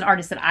 That's an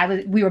artist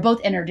that we were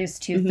both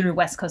introduced to through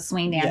West Coast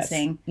swing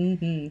dancing.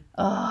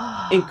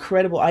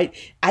 Incredible.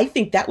 I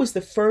think that was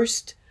the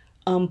first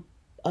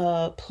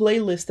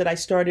playlist that I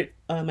started.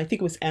 I think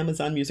it was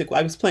Amazon Music.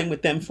 I was playing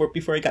with them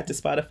before I got to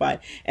Spotify,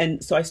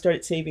 and so I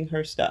started saving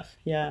her stuff.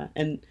 Yeah,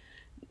 and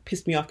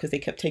pissed me off because they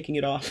kept taking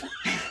it off.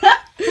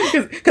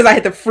 Because I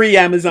had the free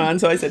Amazon,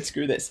 so I said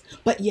screw this.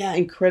 But yeah,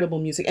 incredible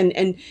music, and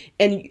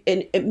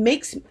it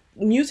makes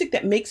music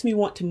that makes me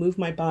want to move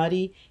my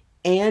body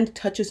and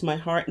touches my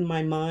heart and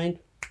my mind,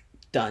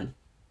 done.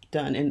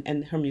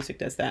 And her music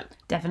does that.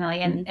 Definitely.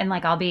 And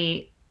like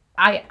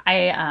I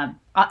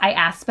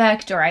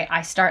aspect, or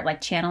I start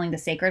like channeling the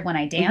sacred when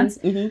I dance.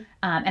 And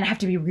I have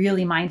to be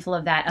really mindful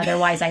of that.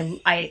 Otherwise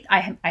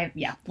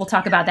yeah, we'll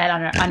talk about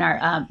that on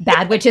our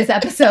Bad Witches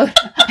episode.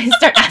 I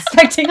start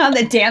aspecting on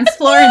the dance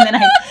floor and then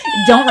I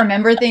don't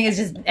remember things.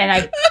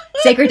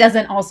 Sacred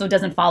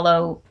doesn't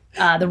follow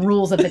the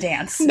rules of the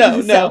dance.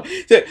 No.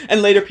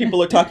 And later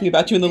people are talking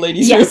about you in the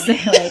ladies' room. Yes,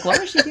 like,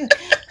 what was she doing?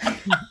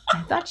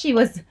 I thought she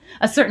was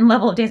a certain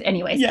level of dance.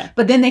 Anyways, yeah.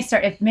 But then they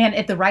start,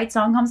 if the right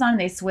song comes on and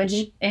they switch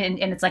and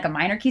it's like a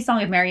minor key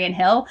song of Marian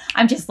Hill,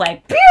 I'm just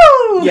like, pew!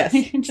 Yes,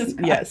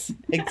 yes,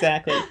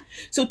 exactly.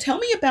 So tell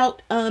me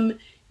about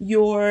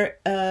your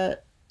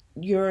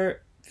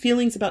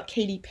feelings about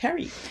Katy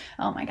Perry.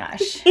 Oh my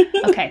gosh.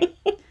 Okay.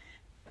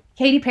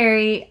 Katy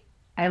Perry,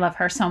 I love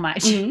her so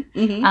much.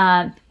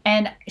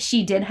 And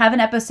she did have an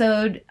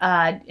episode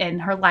in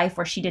her life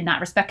where she did not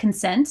respect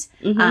consent.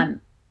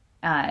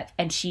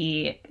 And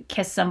she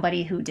kissed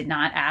somebody who did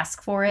not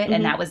ask for it,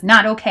 and that was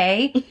not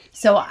okay.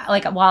 So,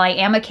 like, while I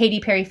am a Katy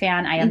Perry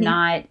fan, I am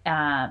not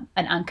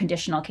an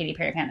unconditional Katy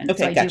Perry fan, and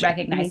so I do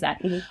recognize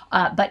that.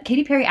 But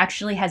Katy Perry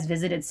actually has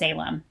visited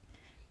Salem.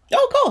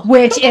 Oh, cool.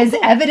 Which is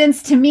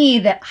evidence to me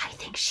that I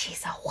think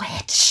she's a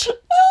witch.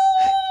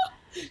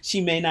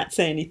 She may not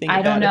say anything I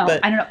about don't know.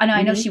 it, but...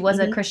 I know she was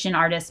a Christian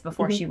artist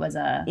before she was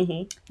a...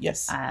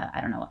 Yes. I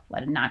don't know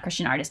what a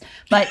not-Christian artist.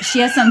 But she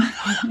has some...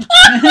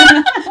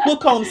 We'll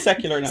call them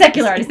secular artists.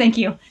 Secular artist. Thank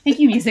you. Thank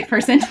you, music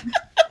person.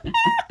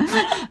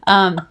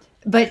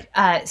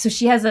 So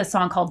she has a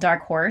song called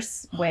Dark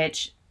Horse,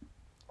 which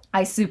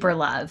I super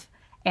love.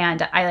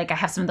 And I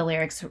have some of the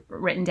lyrics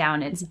written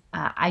down. It's,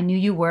 I knew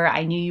you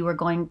were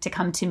going to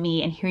come to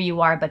me, and here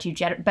you are, but you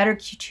better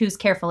choose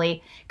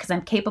carefully, because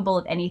I'm capable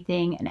of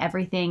anything and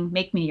everything.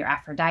 Make me your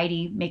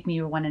Aphrodite, make me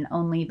your one and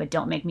only, but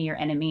don't make me your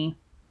enemy.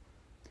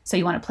 So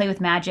you want to play with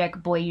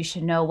magic? Boy, you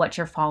should know what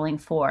you're falling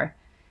for.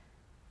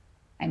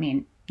 I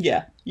mean...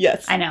 Yeah.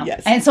 Yes. I know.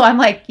 Yes. And so I'm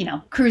like,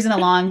 cruising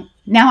along.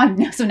 Now I'm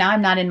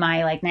not in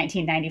my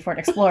 1990 Ford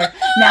Explorer.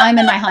 Now I'm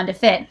in my Honda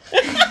Fit.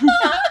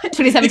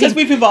 2017. Because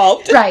we've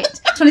evolved. Right.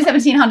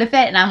 2017 Honda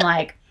Fit. And I'm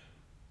like,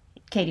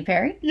 Katy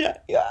Perry? Yeah.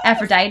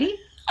 Aphrodite?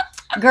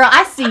 Girl,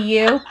 I see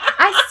you.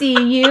 I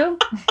see you.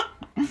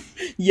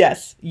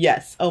 Yes.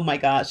 Yes. Oh my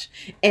gosh.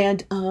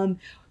 And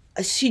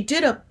she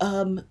did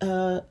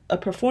a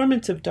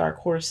performance of Dark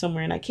Horse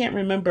somewhere, and I can't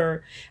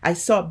remember. I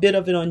saw a bit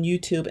of it on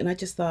YouTube, and I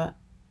just thought,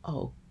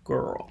 oh,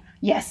 girl.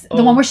 Yes,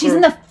 the one where she's in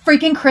the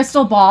freaking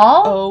crystal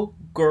ball. Oh,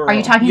 girl. Are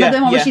you talking about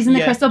the one where she's in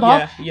the crystal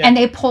ball? And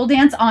they pole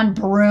dance on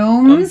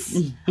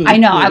brooms? I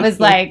know. I was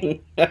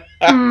like,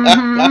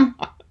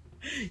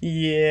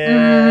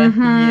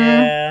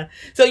 yeah.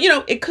 So,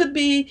 it could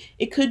be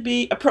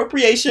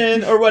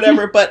appropriation or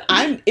whatever, but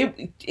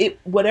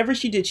whatever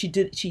she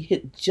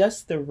hit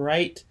just the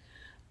right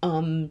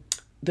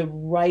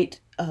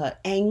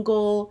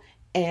angle,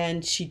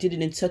 and she did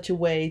it in such a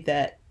way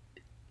that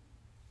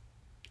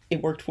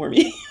it worked for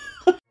me.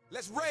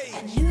 Let's rage.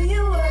 I knew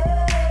you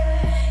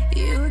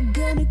were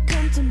gonna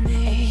come to me.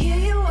 And here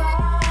you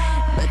are,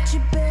 but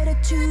you better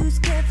choose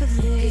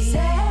carefully. 'Cause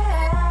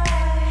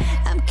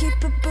I'm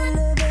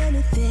capable of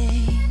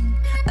anything,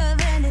 and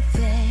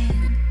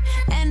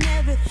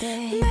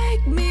everything.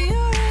 Make me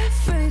your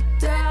Aphrodite,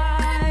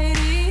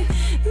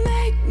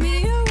 make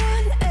me your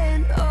one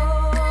and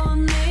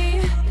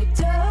only.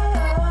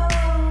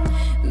 Don't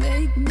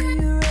make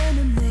me your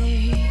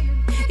enemy,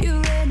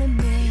 your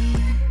enemy,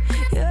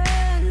 your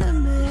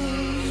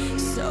enemy.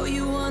 So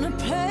you wanna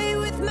play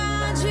with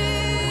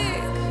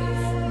magic?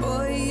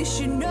 Boy, you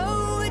should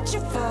know what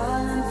you're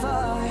falling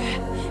for.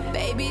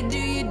 Baby, do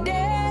you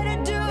dare to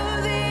do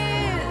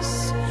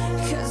this?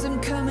 'Cause I'm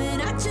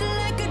coming at you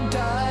like a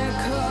dark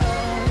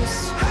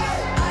horse.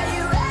 Are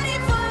you ready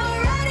for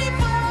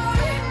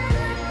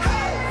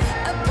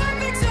a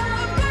perfect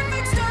storm?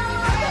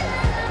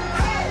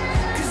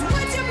 'Cause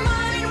what's your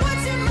mind?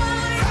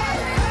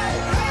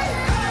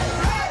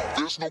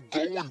 There's no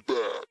going back.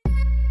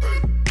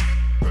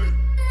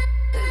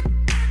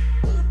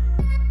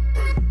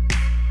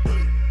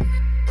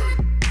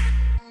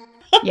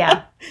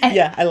 Yeah. And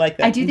yeah, I like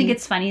that. I do think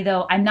it's funny,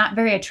 though. I'm not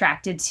very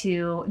attracted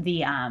to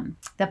the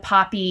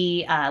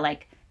poppy,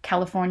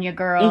 California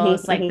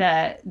girls,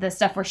 the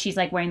stuff where she's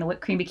like wearing the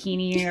whipped cream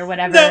bikini or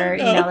whatever,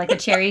 No. like the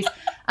cherries.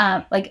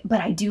 But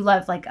I do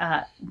love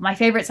my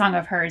favorite song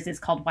of hers is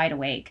called Wide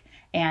Awake.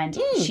 And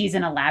she's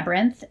in a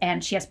labyrinth,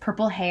 and she has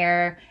purple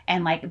hair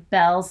and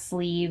bell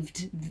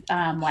sleeved,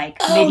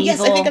 medieval.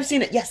 Yes, I think I've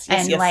seen it. Yes.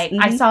 And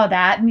I saw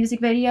that music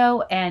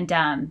video,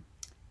 and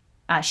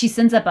she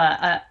sends up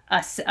a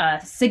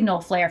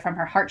signal flare from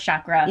her heart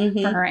chakra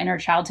for her inner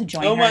child to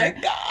join her. Oh my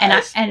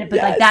gosh.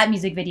 But that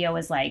music video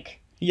was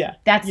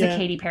that's the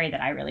Katy Perry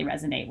that I really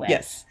resonate with.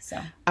 Yes.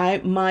 So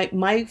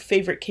my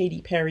favorite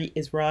Katy Perry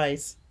is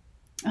Rise.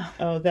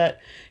 Oh, that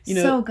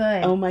so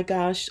good. Oh my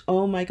gosh.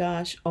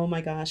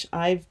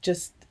 I've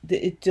just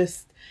the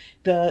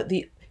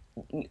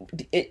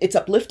it's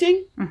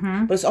uplifting,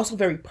 but it's also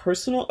very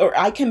personal, or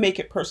I can make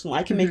it personal.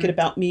 I can make it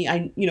about me.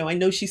 I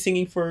know she's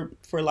singing for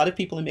a lot of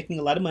people and making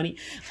a lot of money.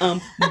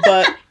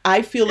 But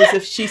I feel as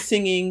if she's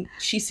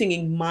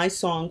singing my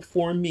song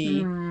for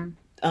me,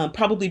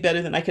 probably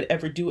better than I could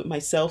ever do it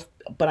myself.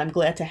 But I'm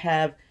glad to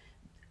have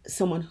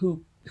someone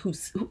who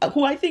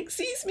I think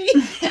sees me.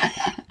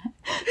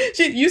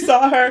 You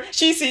saw her.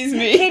 She sees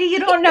me. Katie, you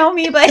don't know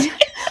me, but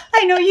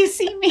I know you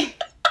see me.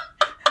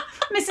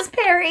 Mrs.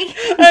 Perry.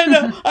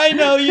 I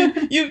know.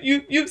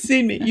 You've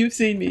seen me. You've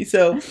seen me.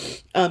 So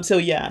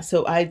yeah.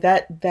 So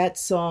that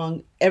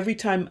song every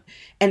time,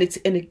 and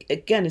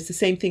again, it's the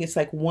same thing. It's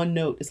like one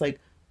note. It's like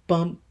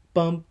bum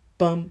bum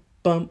bum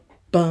bum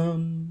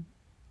bum.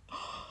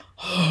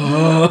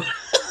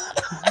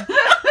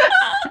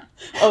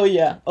 Oh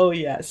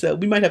yeah. So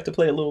we might have to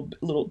play a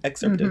little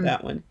excerpt of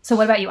that one. So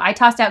what about you? I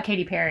tossed out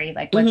Katy Perry.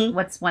 Like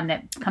what's one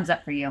that comes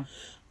up for you?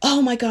 Oh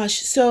my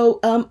gosh. So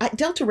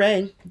Delta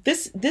Ray,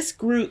 this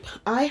group,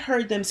 I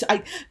heard them. So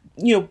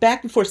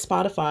back before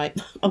Spotify,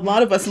 a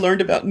lot of us learned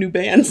about new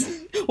bands.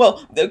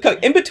 Well,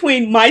 in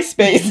between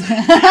MySpace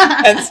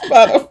and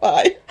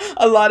Spotify,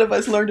 a lot of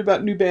us learned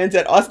about new bands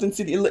at Austin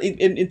City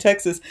in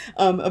Texas,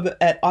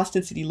 at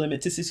Austin City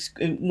Limits. This is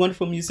a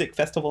wonderful music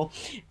festival,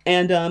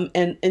 and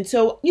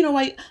so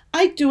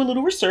I do a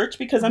little research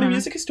because I'm a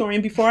music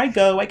historian. Before I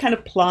go, I kind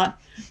of plot,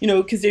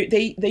 because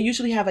they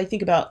usually have, I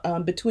think,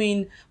 about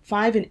between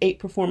 5 and 8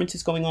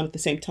 performances going on at the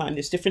same time.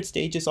 There's different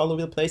stages all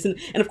over the place, and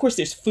of course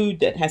there's food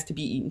that has to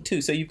be eaten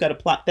too. So you've got to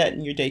plot that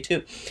in your day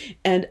too,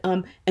 and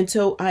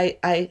so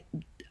I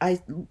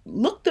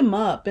looked them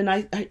up and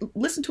I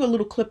listened to a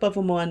little clip of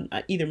them on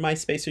either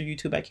MySpace or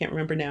YouTube. I can't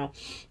remember now,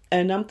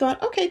 and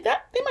thought, okay,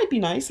 they might be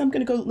nice. I'm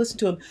gonna go listen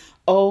to them.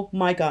 Oh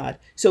my God!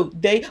 So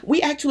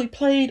we actually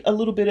played a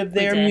little bit of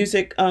their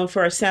music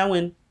for our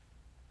Samhain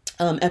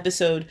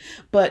episode,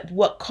 but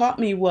what caught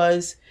me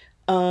was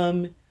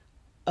hold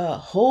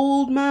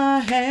my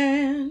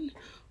hand.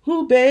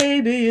 Oh,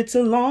 baby, it's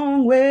a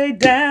long way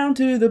down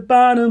to the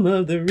bottom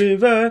of the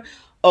river.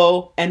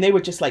 Oh, and they were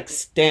just like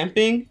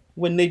stamping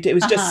when they did. It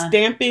was just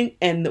stamping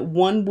and the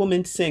one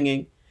woman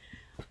singing.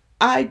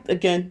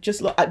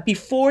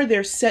 Before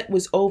their set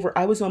was over,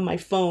 I was on my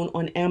phone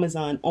on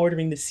Amazon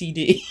ordering the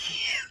CD.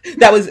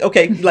 That was,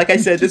 okay, like I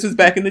said, this was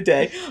back in the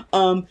day,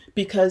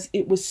 because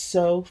it was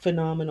so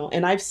phenomenal.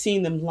 And I've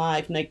seen them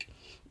live, like,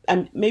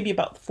 maybe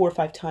about 4 or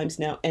 5 times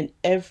now, and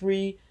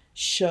every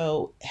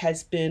show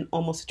has been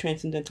almost a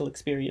transcendental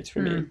experience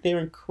for me. They're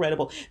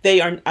incredible. They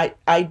are.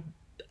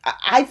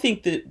 I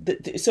think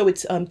so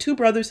it's 2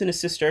 brothers and a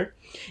sister,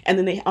 and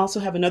then they also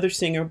have another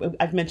singer.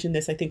 I've mentioned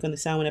this, I think, on the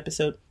Samhain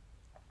episode.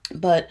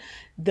 But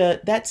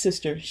that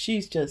sister,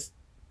 she's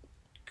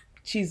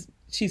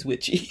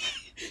witchy.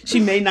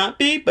 She may not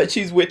be, but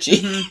she's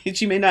witchy.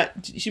 She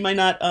might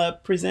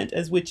not present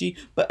as witchy,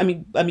 but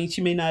I mean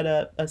she may not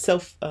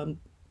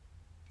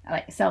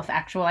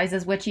self-actualize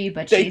as witchy,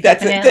 but she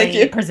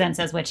definitely presents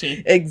as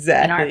witchy.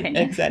 Exactly. In our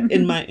opinion. Exactly.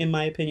 In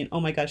my opinion. Oh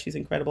my gosh, she's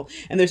incredible.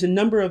 And there's a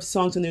number of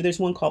songs in there. There's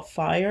one called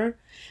Fire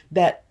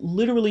that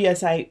literally,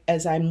 as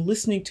I'm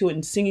listening to it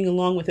and singing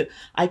along with it,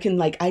 I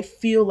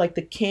feel like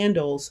the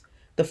candles,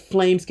 the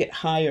flames get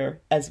higher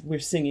as we're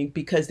singing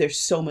because there's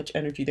so much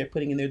energy they're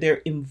putting in there.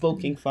 They're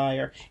invoking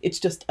fire. It's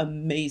just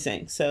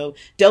amazing. So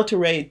Delta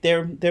Ray,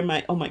 they're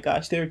my, oh my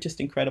gosh, they're just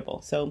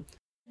incredible. So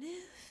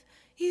if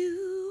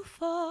you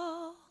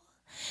fall,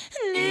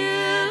 and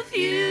if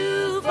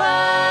you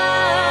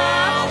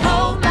fall,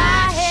 hold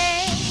my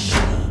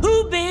hand.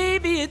 Ooh,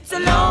 baby, it's a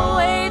long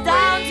way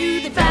down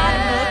to the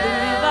bottom of the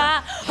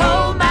river.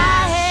 Hold my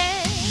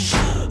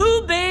hand.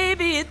 Ooh,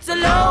 baby, it's a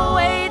long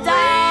way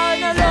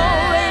down, a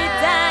long way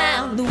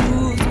down. The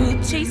wolves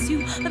will chase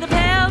you by the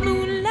pale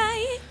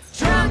moonlight,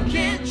 drunk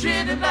and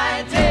driven by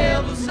a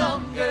devil's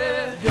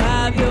hunger.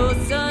 Drive your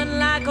son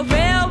like a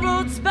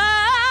railroad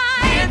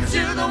spike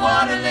into the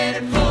water, let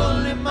it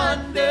pull him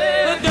under.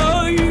 But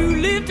no, you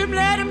lift him,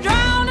 let him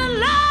drown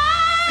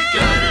alive. The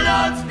good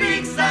Lord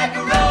speaks like a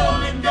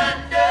rolling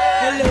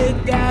thunder.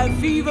 Let that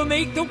fever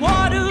make the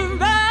water run.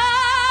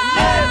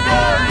 Let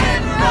the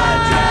river run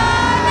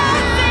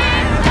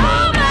dry.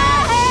 Hold my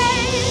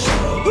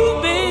hand.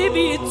 Ooh,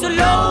 baby, it's a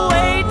long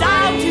way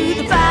down to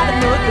the bottom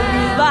of the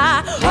river.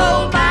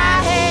 Hold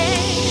my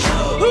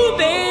hand. Ooh,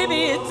 baby,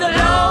 it's a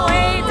long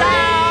way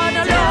down,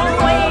 a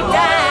long way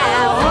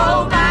down.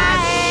 Hold my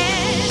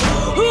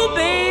hand. Ooh,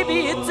 baby,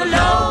 it's a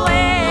long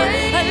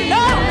way, a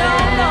long,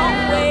 long,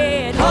 long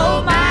way.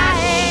 Hold my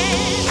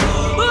hand.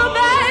 Ooh,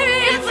 baby,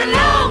 it's a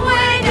long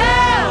way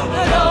down, a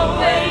long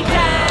way down.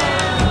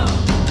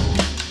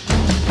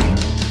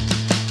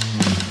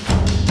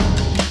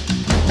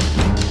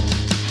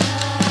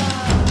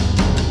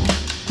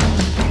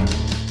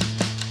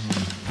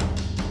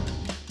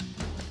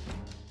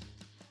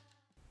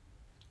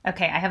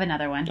 Okay, I have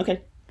another one.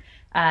 okay.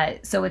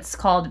 So it's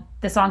called,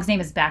 the song's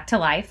name is Back to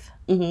Life,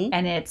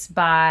 and it's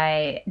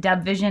by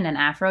Dubvision and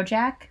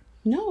Afrojack.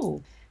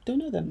 No, don't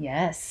know them.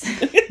 Yes.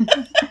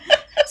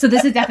 So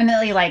this is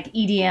definitely like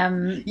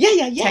EDM,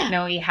 yeah,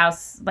 techno-y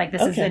house. Like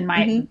this is in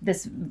my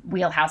this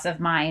wheelhouse of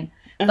mine.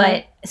 Uh-huh.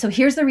 But so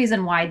here's the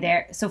reason why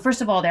they're so.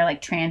 First of all, they're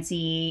like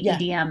trancey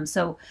EDM.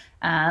 So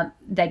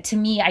like to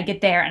me, I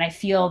get there and I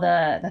feel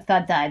the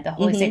thud, the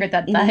holy sacred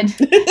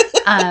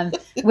thud,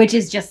 which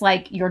is just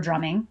like your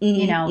drumming.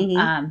 You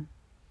know,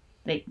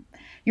 like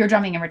your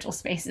drumming in ritual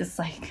space is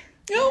like,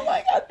 oh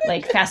my God,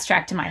 like fast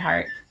track to my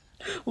heart.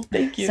 Well,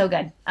 thank you. So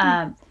good.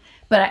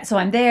 So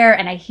I'm there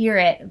and I hear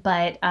it,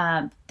 but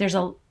there's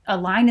a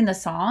line in the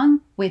song,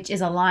 which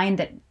is a line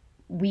that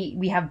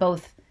we have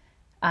both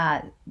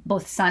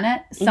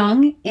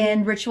sung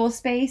in ritual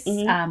space,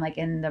 like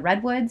in the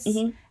Redwoods,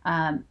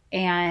 and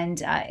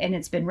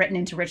it's been written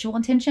into ritual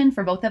intention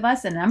for both of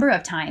us a number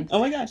of times. Oh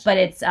my gosh! But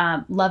it's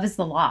 "Love is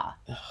the Law."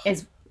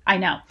 I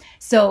know.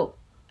 So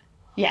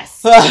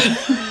yes.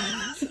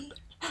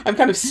 I'm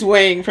kind of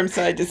swaying from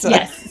side to side.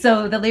 Yes.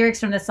 So the lyrics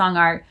from this song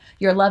are,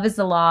 "Your love is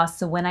the law,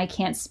 so when I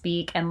can't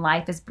speak and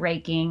life is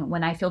breaking,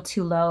 when I feel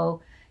too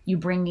low, you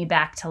bring me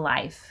back to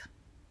life.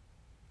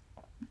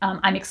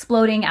 I'm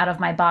exploding out of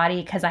my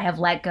body because I have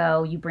let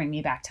go, you bring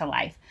me back to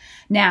life."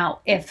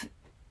 Now, if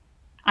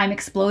I'm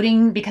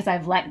exploding because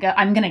I've let go,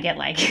 I'm going to get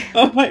like,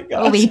 oh my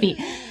gosh. Weepy.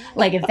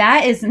 Like if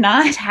that is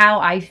not how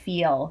I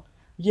feel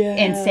in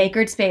Yeah.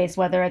 sacred space,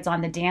 whether it's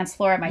on the dance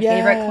floor at my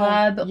favorite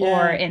club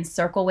or in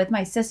circle with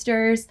my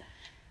sisters,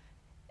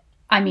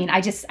 I mean,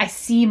 I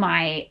see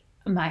my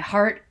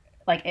heart,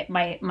 like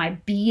my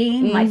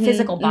being, my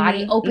physical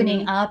body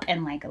opening up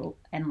and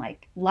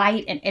like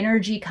light and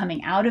energy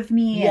coming out of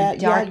me and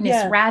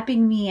darkness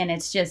wrapping me. And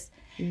it's just,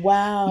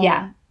 wow.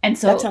 Yeah. And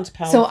so that sounds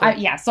powerful.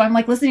 So I'm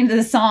like listening to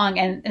this song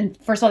and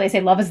first of all, they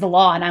say love is the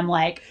law. And I'm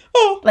like,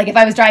 Oh. like if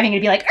I was driving,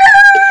 it'd be like,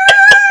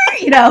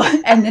 you know,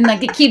 and then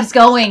like it keeps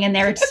going and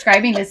they're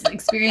describing this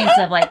experience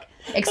of like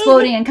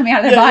exploding and coming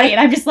out of their body. And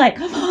I'm just like,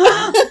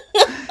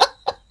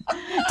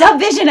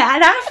 DubVision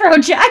and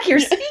Afrojack, you're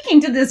speaking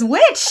to this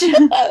witch.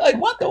 Like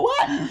what the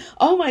what?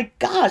 Oh my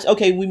gosh.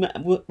 Okay, we're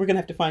gonna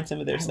have to find some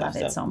of their stuff.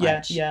 Love it so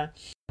much. Yeah.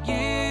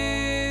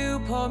 You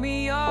pull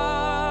me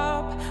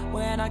up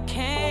when I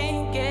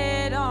can't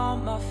get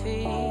on my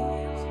feet.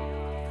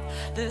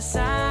 The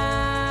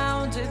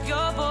sound of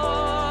your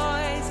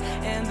voice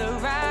and the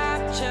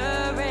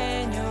rapture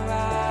in your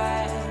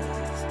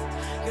eyes.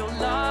 Your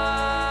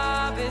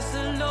love is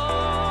the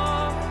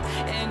Lord,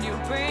 and you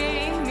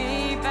bring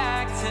me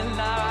back to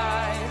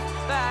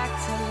life, back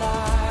to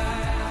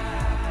life,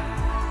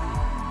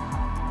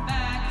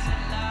 back to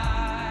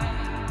life.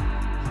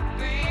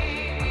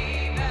 Bring me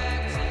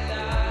back to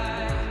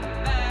life,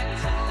 back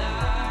to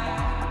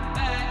life,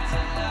 back to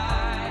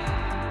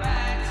life,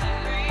 back to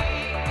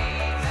bring me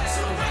back.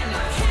 So when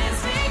I can't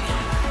speak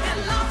and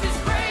love is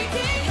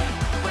breaking,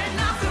 when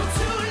I feel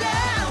too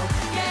loud,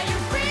 yeah, you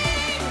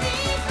bring me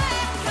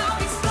back. I'm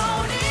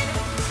exploding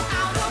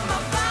out of my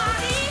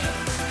body,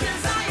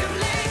 'cause I am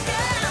let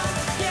go.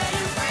 Yeah,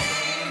 you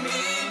bring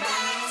me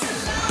back to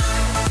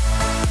life.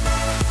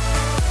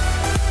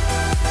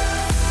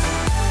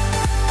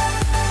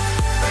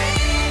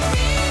 Bring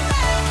me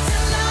back to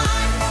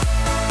life.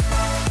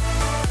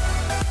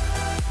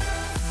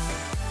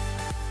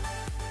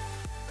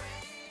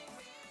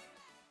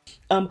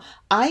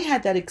 I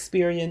had that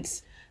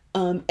experience,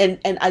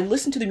 and I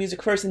listened to the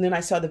music first, and then I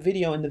saw the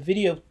video, and the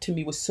video to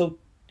me was so,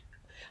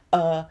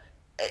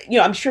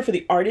 I'm sure for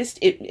the artist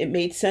it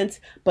made sense,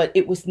 but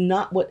it was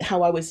not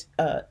how I was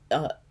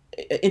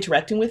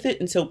interacting with it,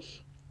 and so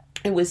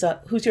it was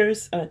who's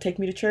yours? Take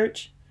Me to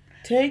Church.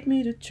 Take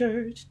me to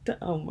church.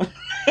 Oh my.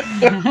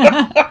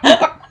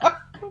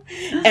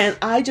 And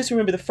I just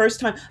remember the first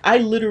time I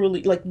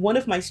literally, like, one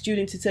of my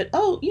students had said,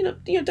 "Oh,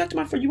 Dr.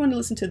 Montfort, you want to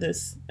listen to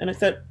this?" And I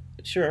said,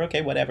 "Sure,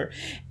 okay, whatever."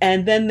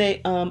 And then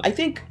they, I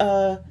think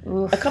a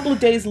couple of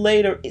days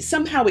later,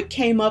 somehow it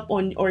came up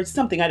on, or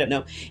something, I don't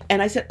know.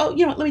 And I said, "Oh,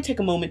 let me take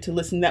a moment to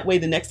listen. That way,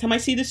 the next time I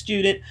see the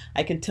student,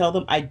 I can tell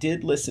them I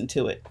did listen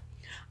to it."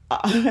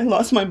 I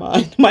lost my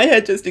mind. My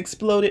head just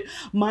exploded.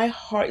 My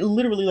heart,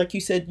 literally, like you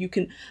said,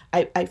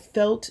 I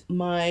felt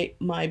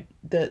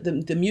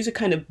the music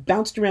kind of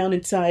bounced around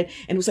inside,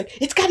 and it was like,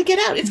 it's got to get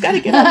out. It's got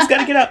to get out. It's got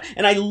to get out.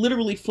 And I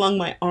literally flung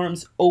my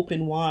arms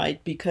open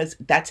wide because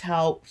that's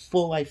how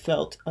full I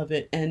felt of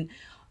it. And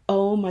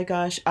oh my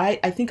gosh, I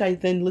think I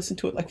then listened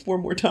to it like 4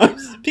 more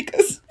times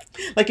because,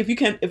 like,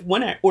 if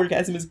one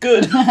orgasm is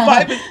good,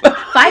 5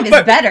 is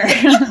better.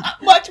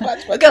 much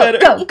better.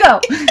 Go.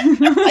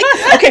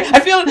 Like, okay, I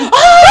feel it.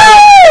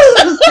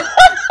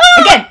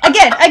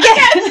 Again.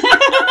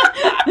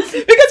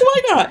 Because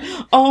why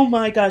not? Oh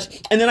my gosh.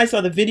 And then I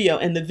saw the video,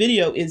 and the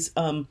video is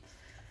so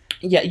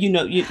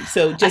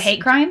just a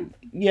hate crime.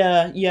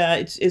 Yeah,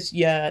 it's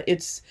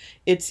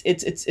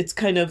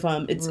kind of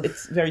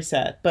it's very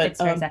sad, but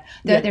it's very sad.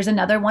 There's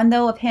another one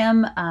though of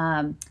him.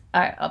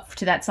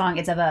 to that song,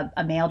 it's of a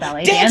male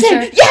ballet Dancing.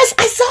 dancer. Yes,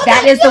 I saw that.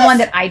 That is yes. the one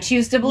that I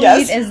choose to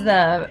believe is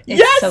the. It's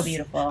yes. so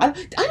beautiful. I don't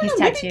He's know. Maybe,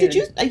 tattooed. did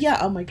you? Yeah.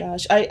 Oh my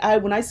gosh. I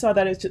when I saw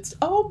that, it's just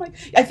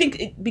I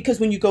think because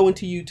when you go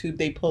into YouTube,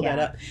 they pull that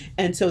up,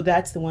 and so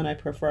that's the one I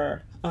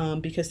prefer.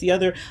 Because the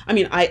other, I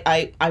mean,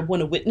 I want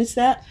to witness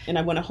that, and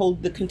I want to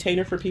hold the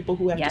container for people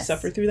who have to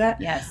suffer through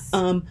that. Yes.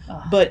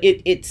 But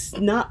it's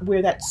not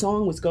where that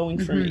song was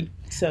going for me.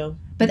 So.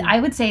 But I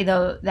would say,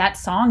 though, that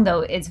song,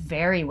 though, is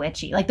very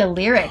witchy. Like, the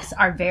lyrics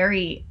are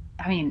very,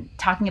 I mean,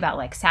 talking about,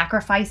 like,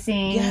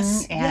 sacrificing.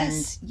 Yes.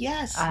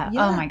 Oh,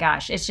 my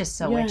gosh. It's just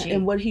so witchy.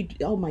 And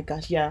oh, my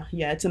gosh. Yeah.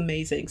 It's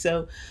amazing.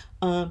 So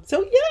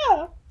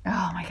yeah. Oh,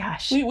 my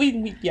gosh.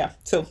 We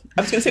So,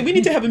 I was going to say, we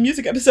need to have a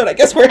music episode. I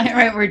guess we're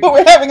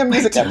we're having a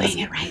music episode. We're doing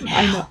it right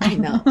now. I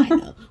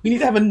know. We need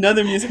to have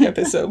another music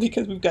episode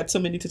because we've got so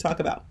many to talk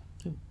about.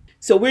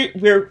 So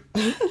we're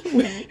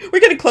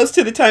getting close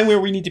to the time where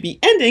we need to be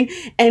ending,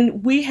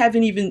 and we've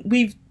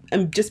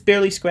just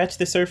barely scratched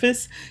the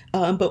surface,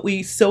 but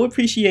we so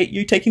appreciate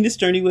you taking this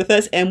journey with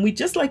us, and we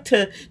just like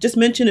to just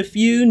mention a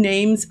few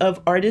names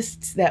of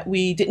artists that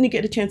we didn't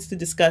get a chance to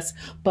discuss,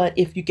 but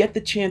if you get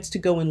the chance to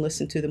go and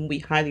listen to them, we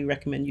highly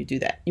recommend you do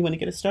that. You want to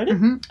get us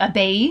started?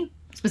 Bay,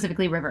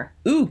 specifically River.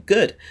 Ooh,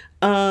 good.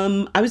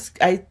 Leila,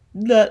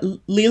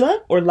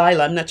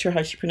 I'm not sure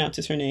how she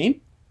pronounces her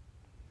name.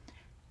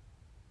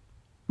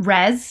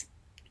 Rez,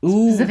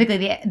 specifically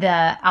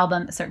the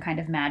album A Certain Kind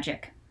of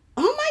Magic.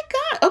 Oh my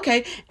God.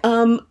 Okay.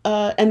 And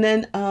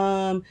then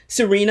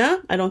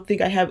Serena, I don't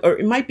think I have, or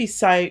it might be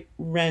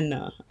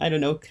Sirena. I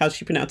don't know how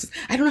she pronounces.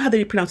 I don't know how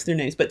they pronounce their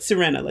names, but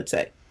Serena, let's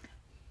say.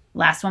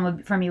 Last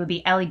one for me would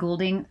be Ellie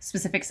Goulding,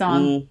 specific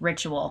song,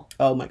 Ritual.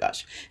 Oh my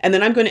gosh. And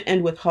then I'm going to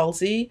end with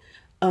Halsey.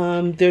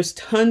 There's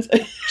tons.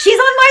 She's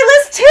on my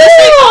list too.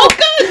 Oh,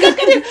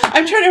 good.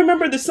 I'm trying to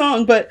remember the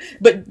song, but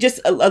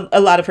just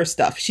a lot of her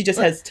stuff. She just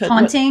has tons.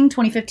 Haunting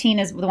 2015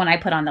 is the one I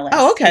put on the list.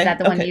 Oh, okay. Is that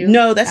the one you?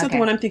 No, that's not the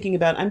one I'm thinking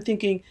about. I'm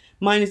thinking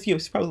mine is you.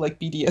 It's probably like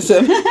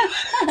BDSM.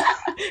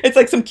 It's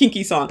like some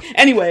kinky song.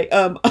 Anyway,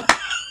 I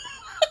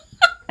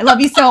love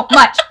you so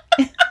much.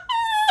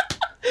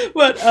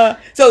 But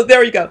so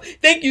there you go.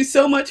 Thank you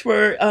so much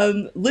for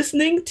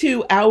listening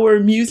to our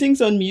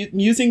musings on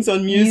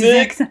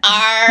music.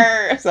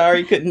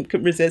 Sorry, couldn't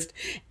resist.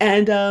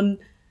 And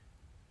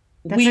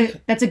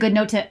that's a good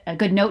note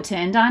to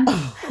end on.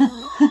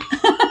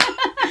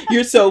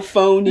 You're so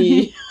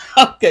phony.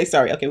 Okay,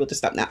 sorry. Okay, we'll just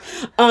stop now.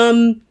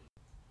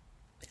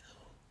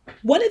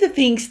 One of the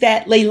things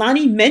that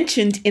Leilani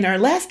mentioned in our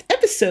last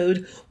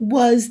episode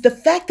was the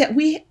fact that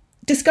we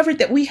discovered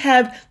that we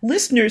have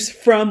listeners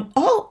from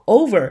all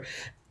over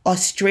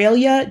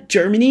Australia,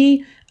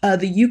 Germany,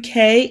 the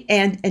UK,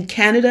 and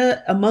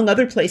Canada, among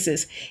other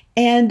places.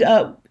 And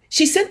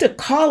she sent a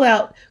call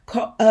out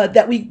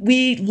that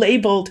we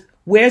labeled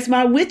 "Where's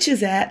My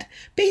Witches At?"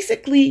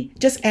 Basically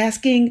just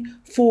asking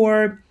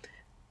for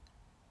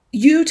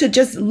you to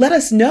just let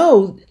us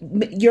know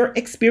your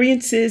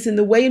experiences and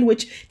the way in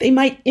which they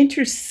might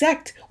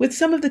intersect with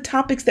some of the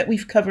topics that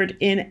we've covered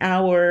in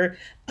our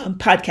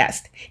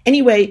podcast.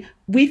 Anyway,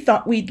 we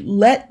thought we'd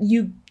let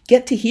you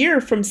get to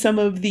hear from some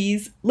of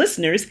these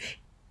listeners.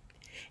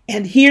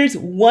 And here's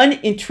one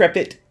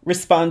intrepid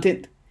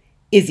respondent,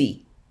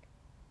 Izzy.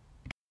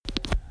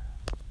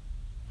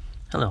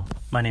 Hello,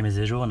 my name is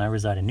Israel and I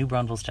reside in New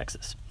Braunfels,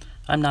 Texas.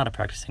 I'm not a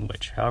practicing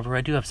witch, however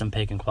I do have some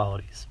pagan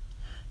qualities.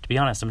 To be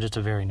honest, I'm just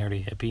a very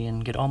nerdy hippie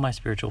and get all my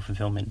spiritual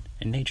fulfillment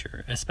in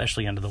nature,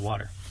 especially under the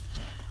water.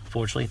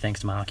 Fortunately,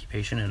 thanks to my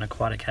occupation in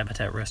aquatic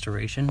habitat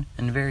restoration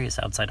and various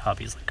outside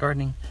hobbies like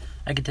gardening,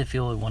 I get to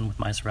feel at one with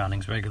my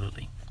surroundings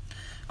regularly.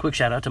 Quick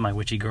shout out to my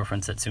witchy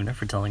girlfriend Setsuna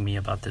for telling me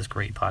about this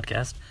great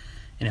podcast,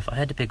 and if I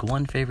had to pick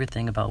one favorite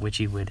thing about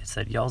Witchy Wit, it's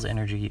that y'all's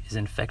energy is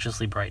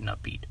infectiously bright and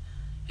upbeat.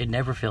 It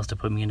never fails to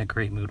put me in a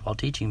great mood while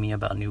teaching me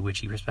about new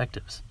witchy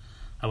perspectives.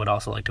 I would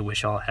also like to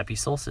wish y'all a happy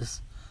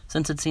solstice,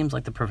 since it seems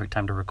like the perfect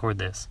time to record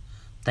this.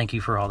 Thank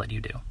you for all that you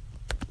do.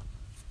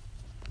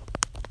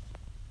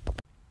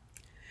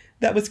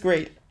 That was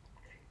great.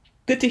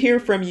 Good to hear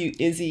from you,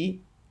 Izzy.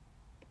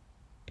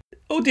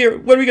 Oh dear,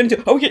 what are we going to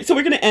do? Okay, so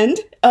we're going to end.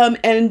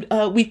 And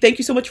we thank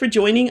you so much for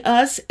joining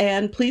us.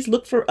 And please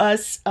look for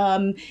us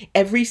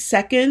every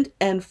second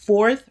and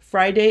fourth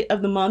Friday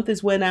of the month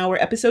is when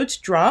our episodes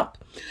drop.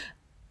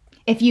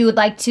 If you would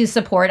like to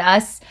support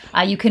us,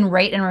 you can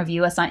rate and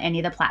review us on any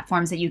of the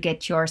platforms that you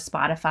get your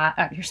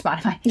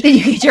that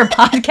you get your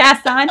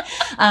podcast on.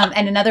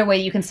 And another way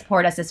you can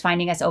support us is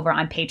finding us over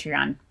on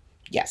Patreon.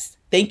 Yes.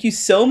 Thank you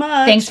so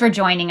much. Thanks for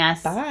joining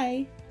us.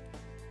 Bye.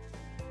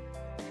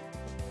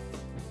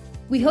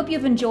 We hope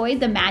you've enjoyed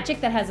the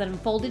magic that has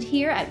unfolded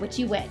here at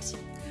Witchy Wit.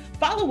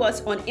 Follow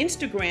us on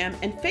Instagram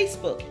and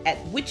Facebook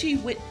at Witchy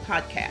Wit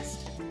Podcast.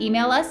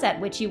 Email us at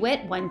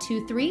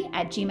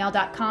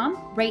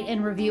witchywit123@gmail.com. Rate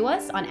and review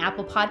us on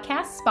Apple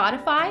Podcasts,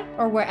 Spotify,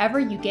 or wherever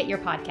you get your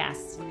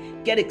podcasts.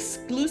 Get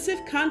exclusive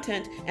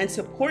content and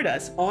support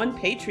us on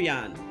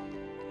Patreon.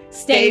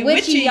 Stay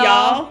witchy,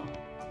 y'all.